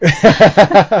shit.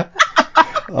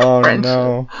 Oh French.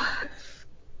 No.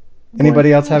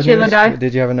 Anybody else have news? Die?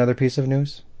 Did you have another piece of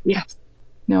news? Yes.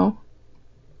 No.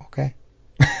 Okay.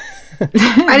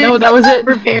 I know that was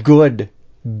it.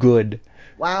 Good.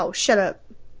 Wow, shut up.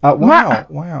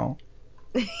 Wow.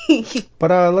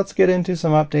 But let's get into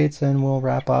some updates and we'll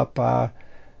wrap up. I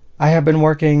have been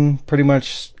working pretty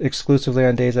much exclusively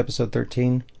on Days episode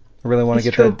 13. I really want to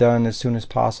get that done as soon as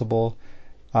possible.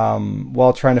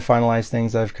 While trying to finalize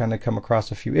things, I've kind of come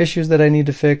across a few issues that I need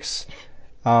to fix.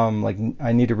 Like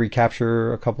I need to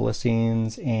recapture a couple of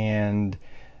scenes, and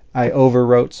I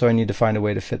overwrote, so I need to find a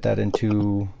way to fit that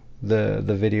into the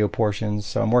video portions.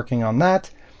 So I'm working on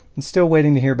that. I'm still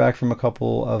waiting to hear back from a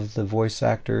couple of the voice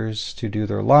actors to do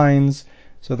their lines.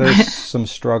 So there's some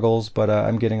struggles, but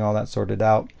I'm getting all that sorted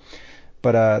out.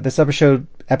 But this episode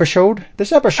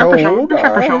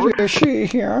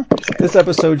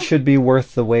should be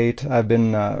worth the wait. I've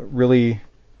been really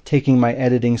taking my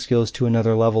editing skills to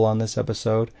another level on this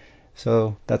episode.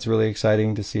 So that's really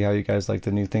exciting to see how you guys like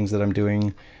the new things that I'm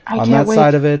doing on that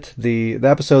side of it. The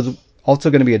episode's also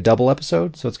going to be a double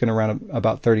episode, so it's going to run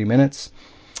about 30 minutes.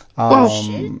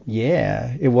 shit.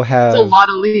 Yeah, it will have. It's a lot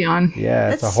of Leon.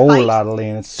 Yeah, it's That's a whole spicy. lot of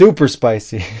lean. It's super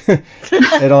spicy.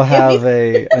 It'll have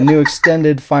a new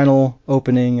extended final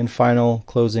opening and final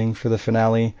closing for the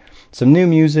finale. Some new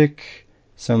music,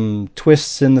 some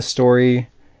twists in the story,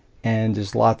 and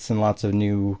just lots and lots of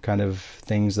new kind of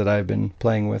things that I've been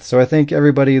playing with. So I think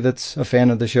everybody that's a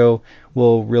fan of the show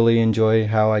will really enjoy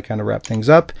how I kind of wrap things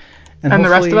up. And the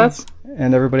rest of hopefully- us?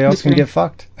 And everybody else Just can kidding. get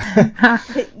fucked.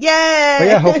 Yay! But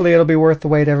yeah, hopefully it'll be worth the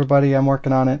wait, everybody. I'm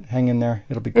working on it. Hang in there.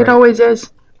 It'll be great. It always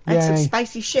is. That's some Yay.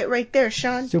 spicy shit right there,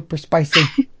 Sean. Super spicy.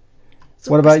 Super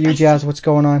What about you, spicy. Jazz? What's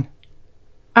going on?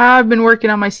 I've been working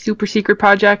on my super secret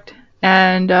project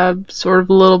and sort of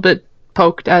a little bit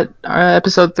poked at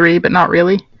episode 3, but not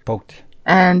really. Poked.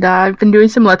 And I've been doing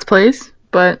some Let's Plays,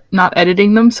 but not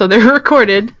editing them, so they're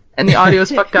recorded and the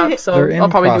audio's fucked up, so They're in I'll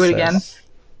probably do it again. process.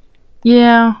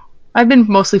 Yeah. I've been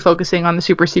mostly focusing on the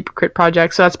super secret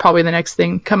project, so that's probably the next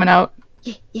thing coming out.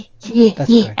 Yeah, That's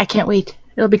great. I can't wait.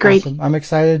 It'll be great. Awesome. I'm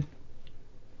excited.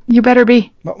 You better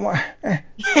be. But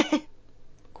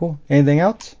cool. Anything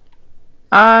else?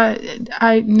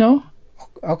 I no.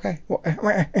 Okay.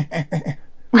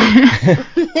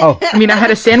 Oh, I mean, I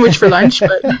had a sandwich for lunch,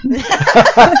 but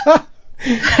I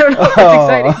don't know if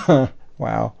that's exciting.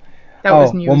 Wow. That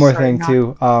was news. One more Sorry, thing not.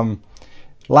 too.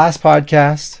 Last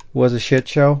podcast was a shit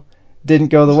show. Didn't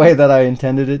go the way that I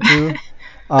intended it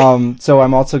to. So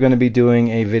I'm also going to be doing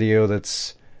a video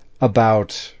that's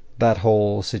about that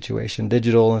whole situation,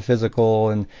 digital and physical,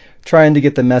 and trying to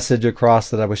get the message across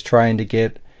that I was trying to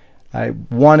get. I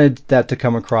wanted that to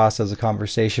come across as a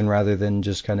conversation rather than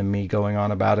just kind of me going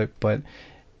on about it, but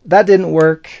that didn't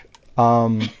work.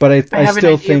 But I have an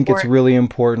still idea think for it's it. really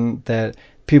important that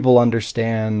people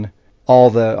understand all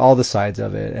the sides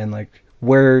of it and like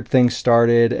where things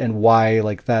started and why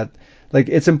like that. Like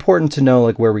it's important to know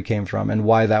like where we came from and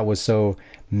why that was so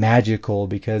magical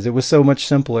because it was so much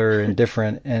simpler and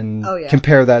different and Oh, yeah.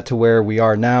 compare that to where we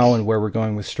are now and where we're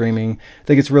going with streaming. I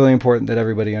think it's really important that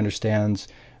everybody understands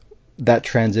that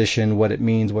transition, what it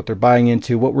means, what they're buying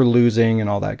into, what we're losing and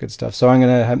all that good stuff. So I'm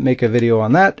going to make a video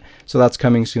on that. So that's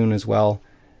coming soon as well.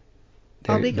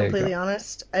 I'll be There you completely go.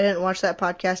 honest. I didn't watch that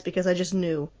podcast because I just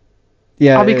knew.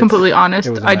 Yeah, I'll be it's- completely honest.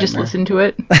 it was a I just nightmare. listened to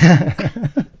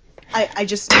it. I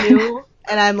just knew,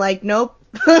 and I'm like, nope.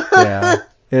 Yeah.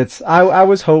 I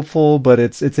was hopeful, but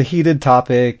it's a heated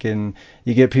topic and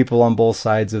you get people on both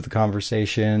sides of the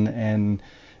conversation and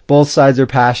both sides are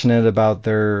passionate about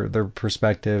their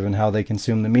perspective and how they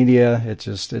consume the media.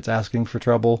 It's asking for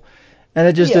trouble. And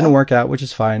it just Yeah. didn't work out, which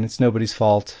is fine. It's nobody's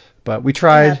fault. But we It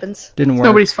tried. happens. Didn't It's work.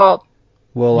 nobody's fault.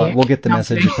 We'll get the No, I'm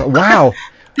message. kidding. Wow.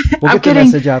 We'll I'm get the kidding.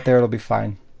 message out there. It'll be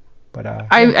fine. But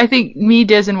I think me,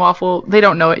 Diz, and Waffle, they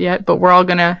don't know it yet, but we're all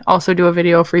gonna also do a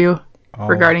video for you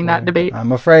regarding that boy. debate.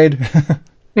 I'm afraid.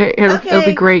 It'll be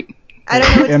Okay. great. I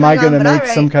don't know what's Am I going going on, to but make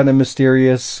alright. some kind of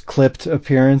mysterious clipped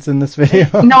appearance in this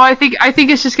video? No, I think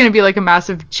it's just gonna be like a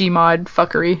massive Gmod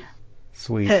fuckery.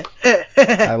 Sweet.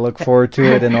 I look forward to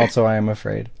it, and also I am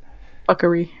afraid.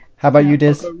 Fuckery. How about you,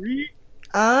 Diz?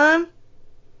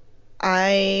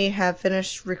 I have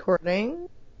finished recording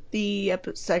the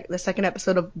second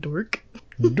episode of Dork,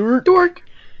 Dork.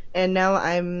 and now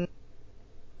I'm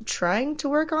trying to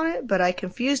work on it, but I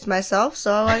confused myself,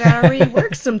 so I gotta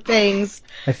rework some things.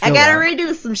 I I feel gotta that.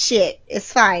 redo some shit.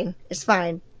 It's fine.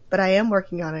 But I am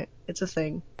working on it. It's a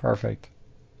thing. Perfect.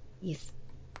 Yes.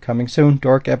 Coming soon,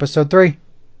 Dork episode 3.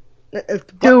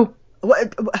 Two.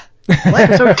 What?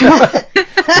 Episode 2.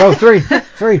 No, 3.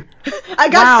 I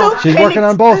got Wow. so She's panicked. working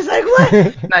on both. I was like,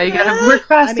 what? Now you gotta work I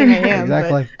faster. mean, I am.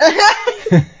 Exactly.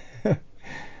 But...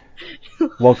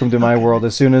 Welcome to my world.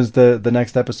 As soon as the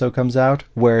next episode comes out,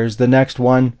 where's the next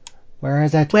one? Where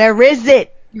is it? Where is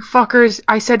it? You fuckers,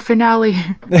 I said finale.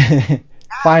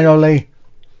 Finally.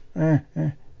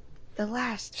 The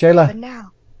last. Shayla. But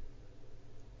now.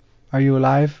 Are you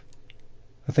alive?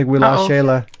 I think we lost Uh-oh.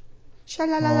 Shayla.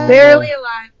 Sha-la-la-la. Barely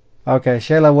alive. Okay,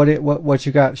 Shayla, what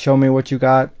you got? Show me what you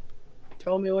got.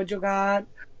 Show me what you got.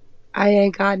 I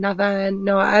ain't got nothing.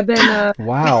 No, I've been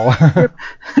Wow.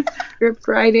 script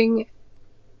writing,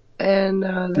 and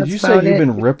that's Did you about say you've it.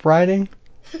 been rip riding?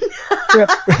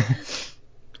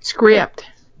 Script.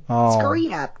 Oh,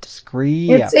 Screamed.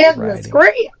 script It's in the writing.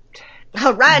 script.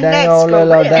 All right, Dang next. old little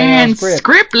Script. dang. And script.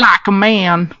 script like a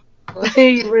man.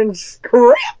 Even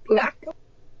script like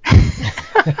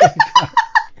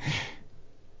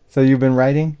So you've been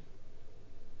writing?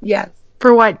 yes,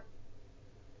 For what?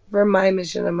 for my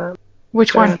machinima.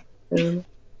 Which one?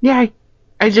 Yeah,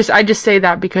 I just say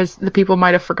that because the people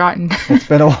might have forgotten. It's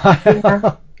been a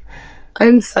while.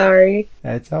 I'm sorry.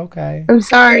 It's okay. I'm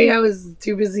sorry. I was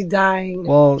too busy dying.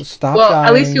 Well, stop Well, dying.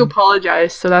 at least you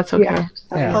apologize, so that's okay. Yeah.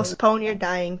 Yeah. Postpone your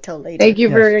dying till later. Thank you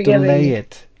for Yes, forgiving delay me.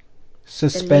 it.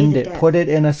 Suspend Delay the it. death. Put it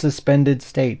in a suspended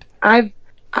state. I've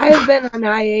been on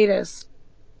hiatus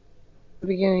at the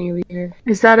beginning of the year.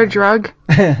 Is that a drug?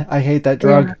 I hate that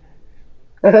drug.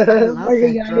 I love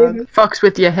that drug. Fucks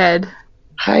with your head.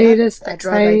 Hiatus. That That's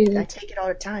drug, I hiatus. take it all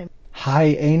the time.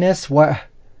 High anus? What?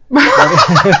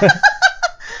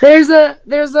 There's a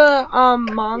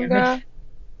manga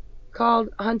called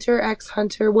Hunter x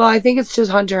Hunter. Well, I think it's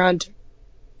just Hunter x Hunter.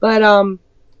 But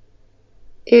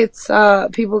it's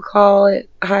people call it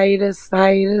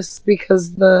hiatus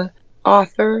because the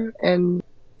author and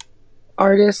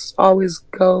artist always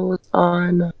goes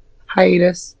on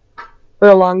hiatus for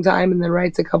a long time and then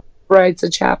writes a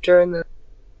chapter and then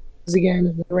again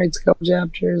and then writes a couple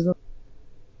chapters and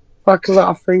fucks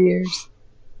off for years.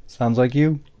 Sounds like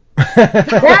you.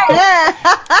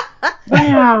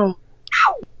 Wow.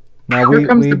 Now Here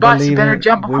comes the bus. You believe better in-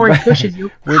 jump we before be- he pushes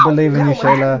you. We believe in you,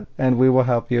 Shayla, and we will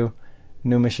help you.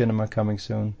 New machinima coming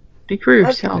soon. Speak for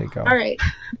yourself. There you go. All right.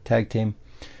 Tag team.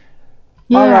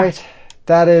 Yeah. All right.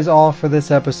 That is all for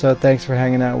this episode. Thanks for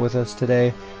hanging out with us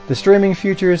today. The streaming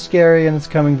future is scary and it's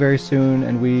coming very soon,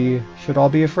 and we should all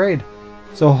be afraid.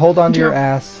 So hold on to your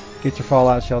ass, get your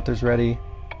fallout shelters ready,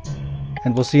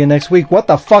 and we'll see you next week. What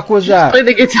the fuck was that? Play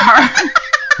the guitar.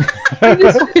 I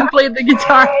just fucking played the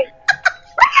guitar.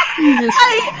 Jesus.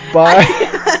 Bye.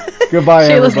 Goodbye,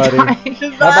 Shayla's everybody.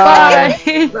 dying.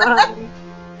 Bye-bye. Bye.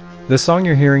 The song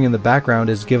you're hearing in the background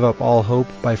is Give Up All Hope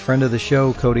by friend of the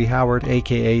show Cody Howard,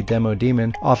 aka Demo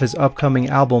Demon, off his upcoming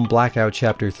album Blackout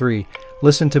Chapter 3.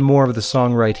 Listen to more of the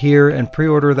song right here and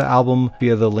pre-order the album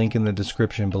via the link in the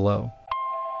description below.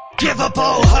 Give up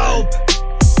all hope.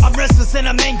 I'm restless and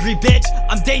I'm angry, bitch.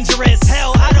 I'm dangerous,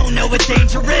 hell, I don't know what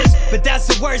danger is. But that's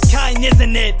the worst kind,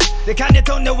 isn't it? The kind that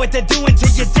don't know what they're doing till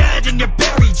you're dead and you're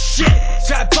buried. Shit,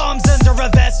 strap bombs under a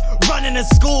vest, running to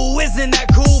school, isn't that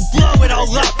cool? Blow it all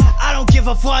up. I don't give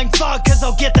a flying fuck, cause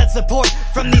I'll get that support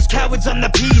from these cowards on the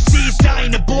PCs,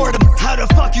 dying of boredom. How the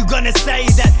fuck you gonna say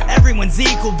that everyone's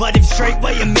equal, but if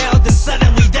straightway and male, then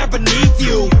suddenly they're beneath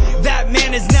you? That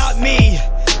man is not me.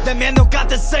 That man don't got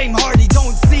the same heart, he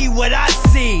don't see what I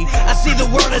see. I see the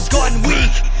world has gone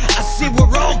weak, I see we're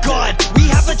all gone. We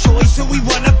have a choice who we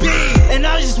wanna be, and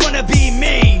I just wanna be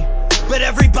me. But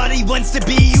everybody wants to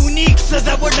be unique so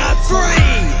that we're not free.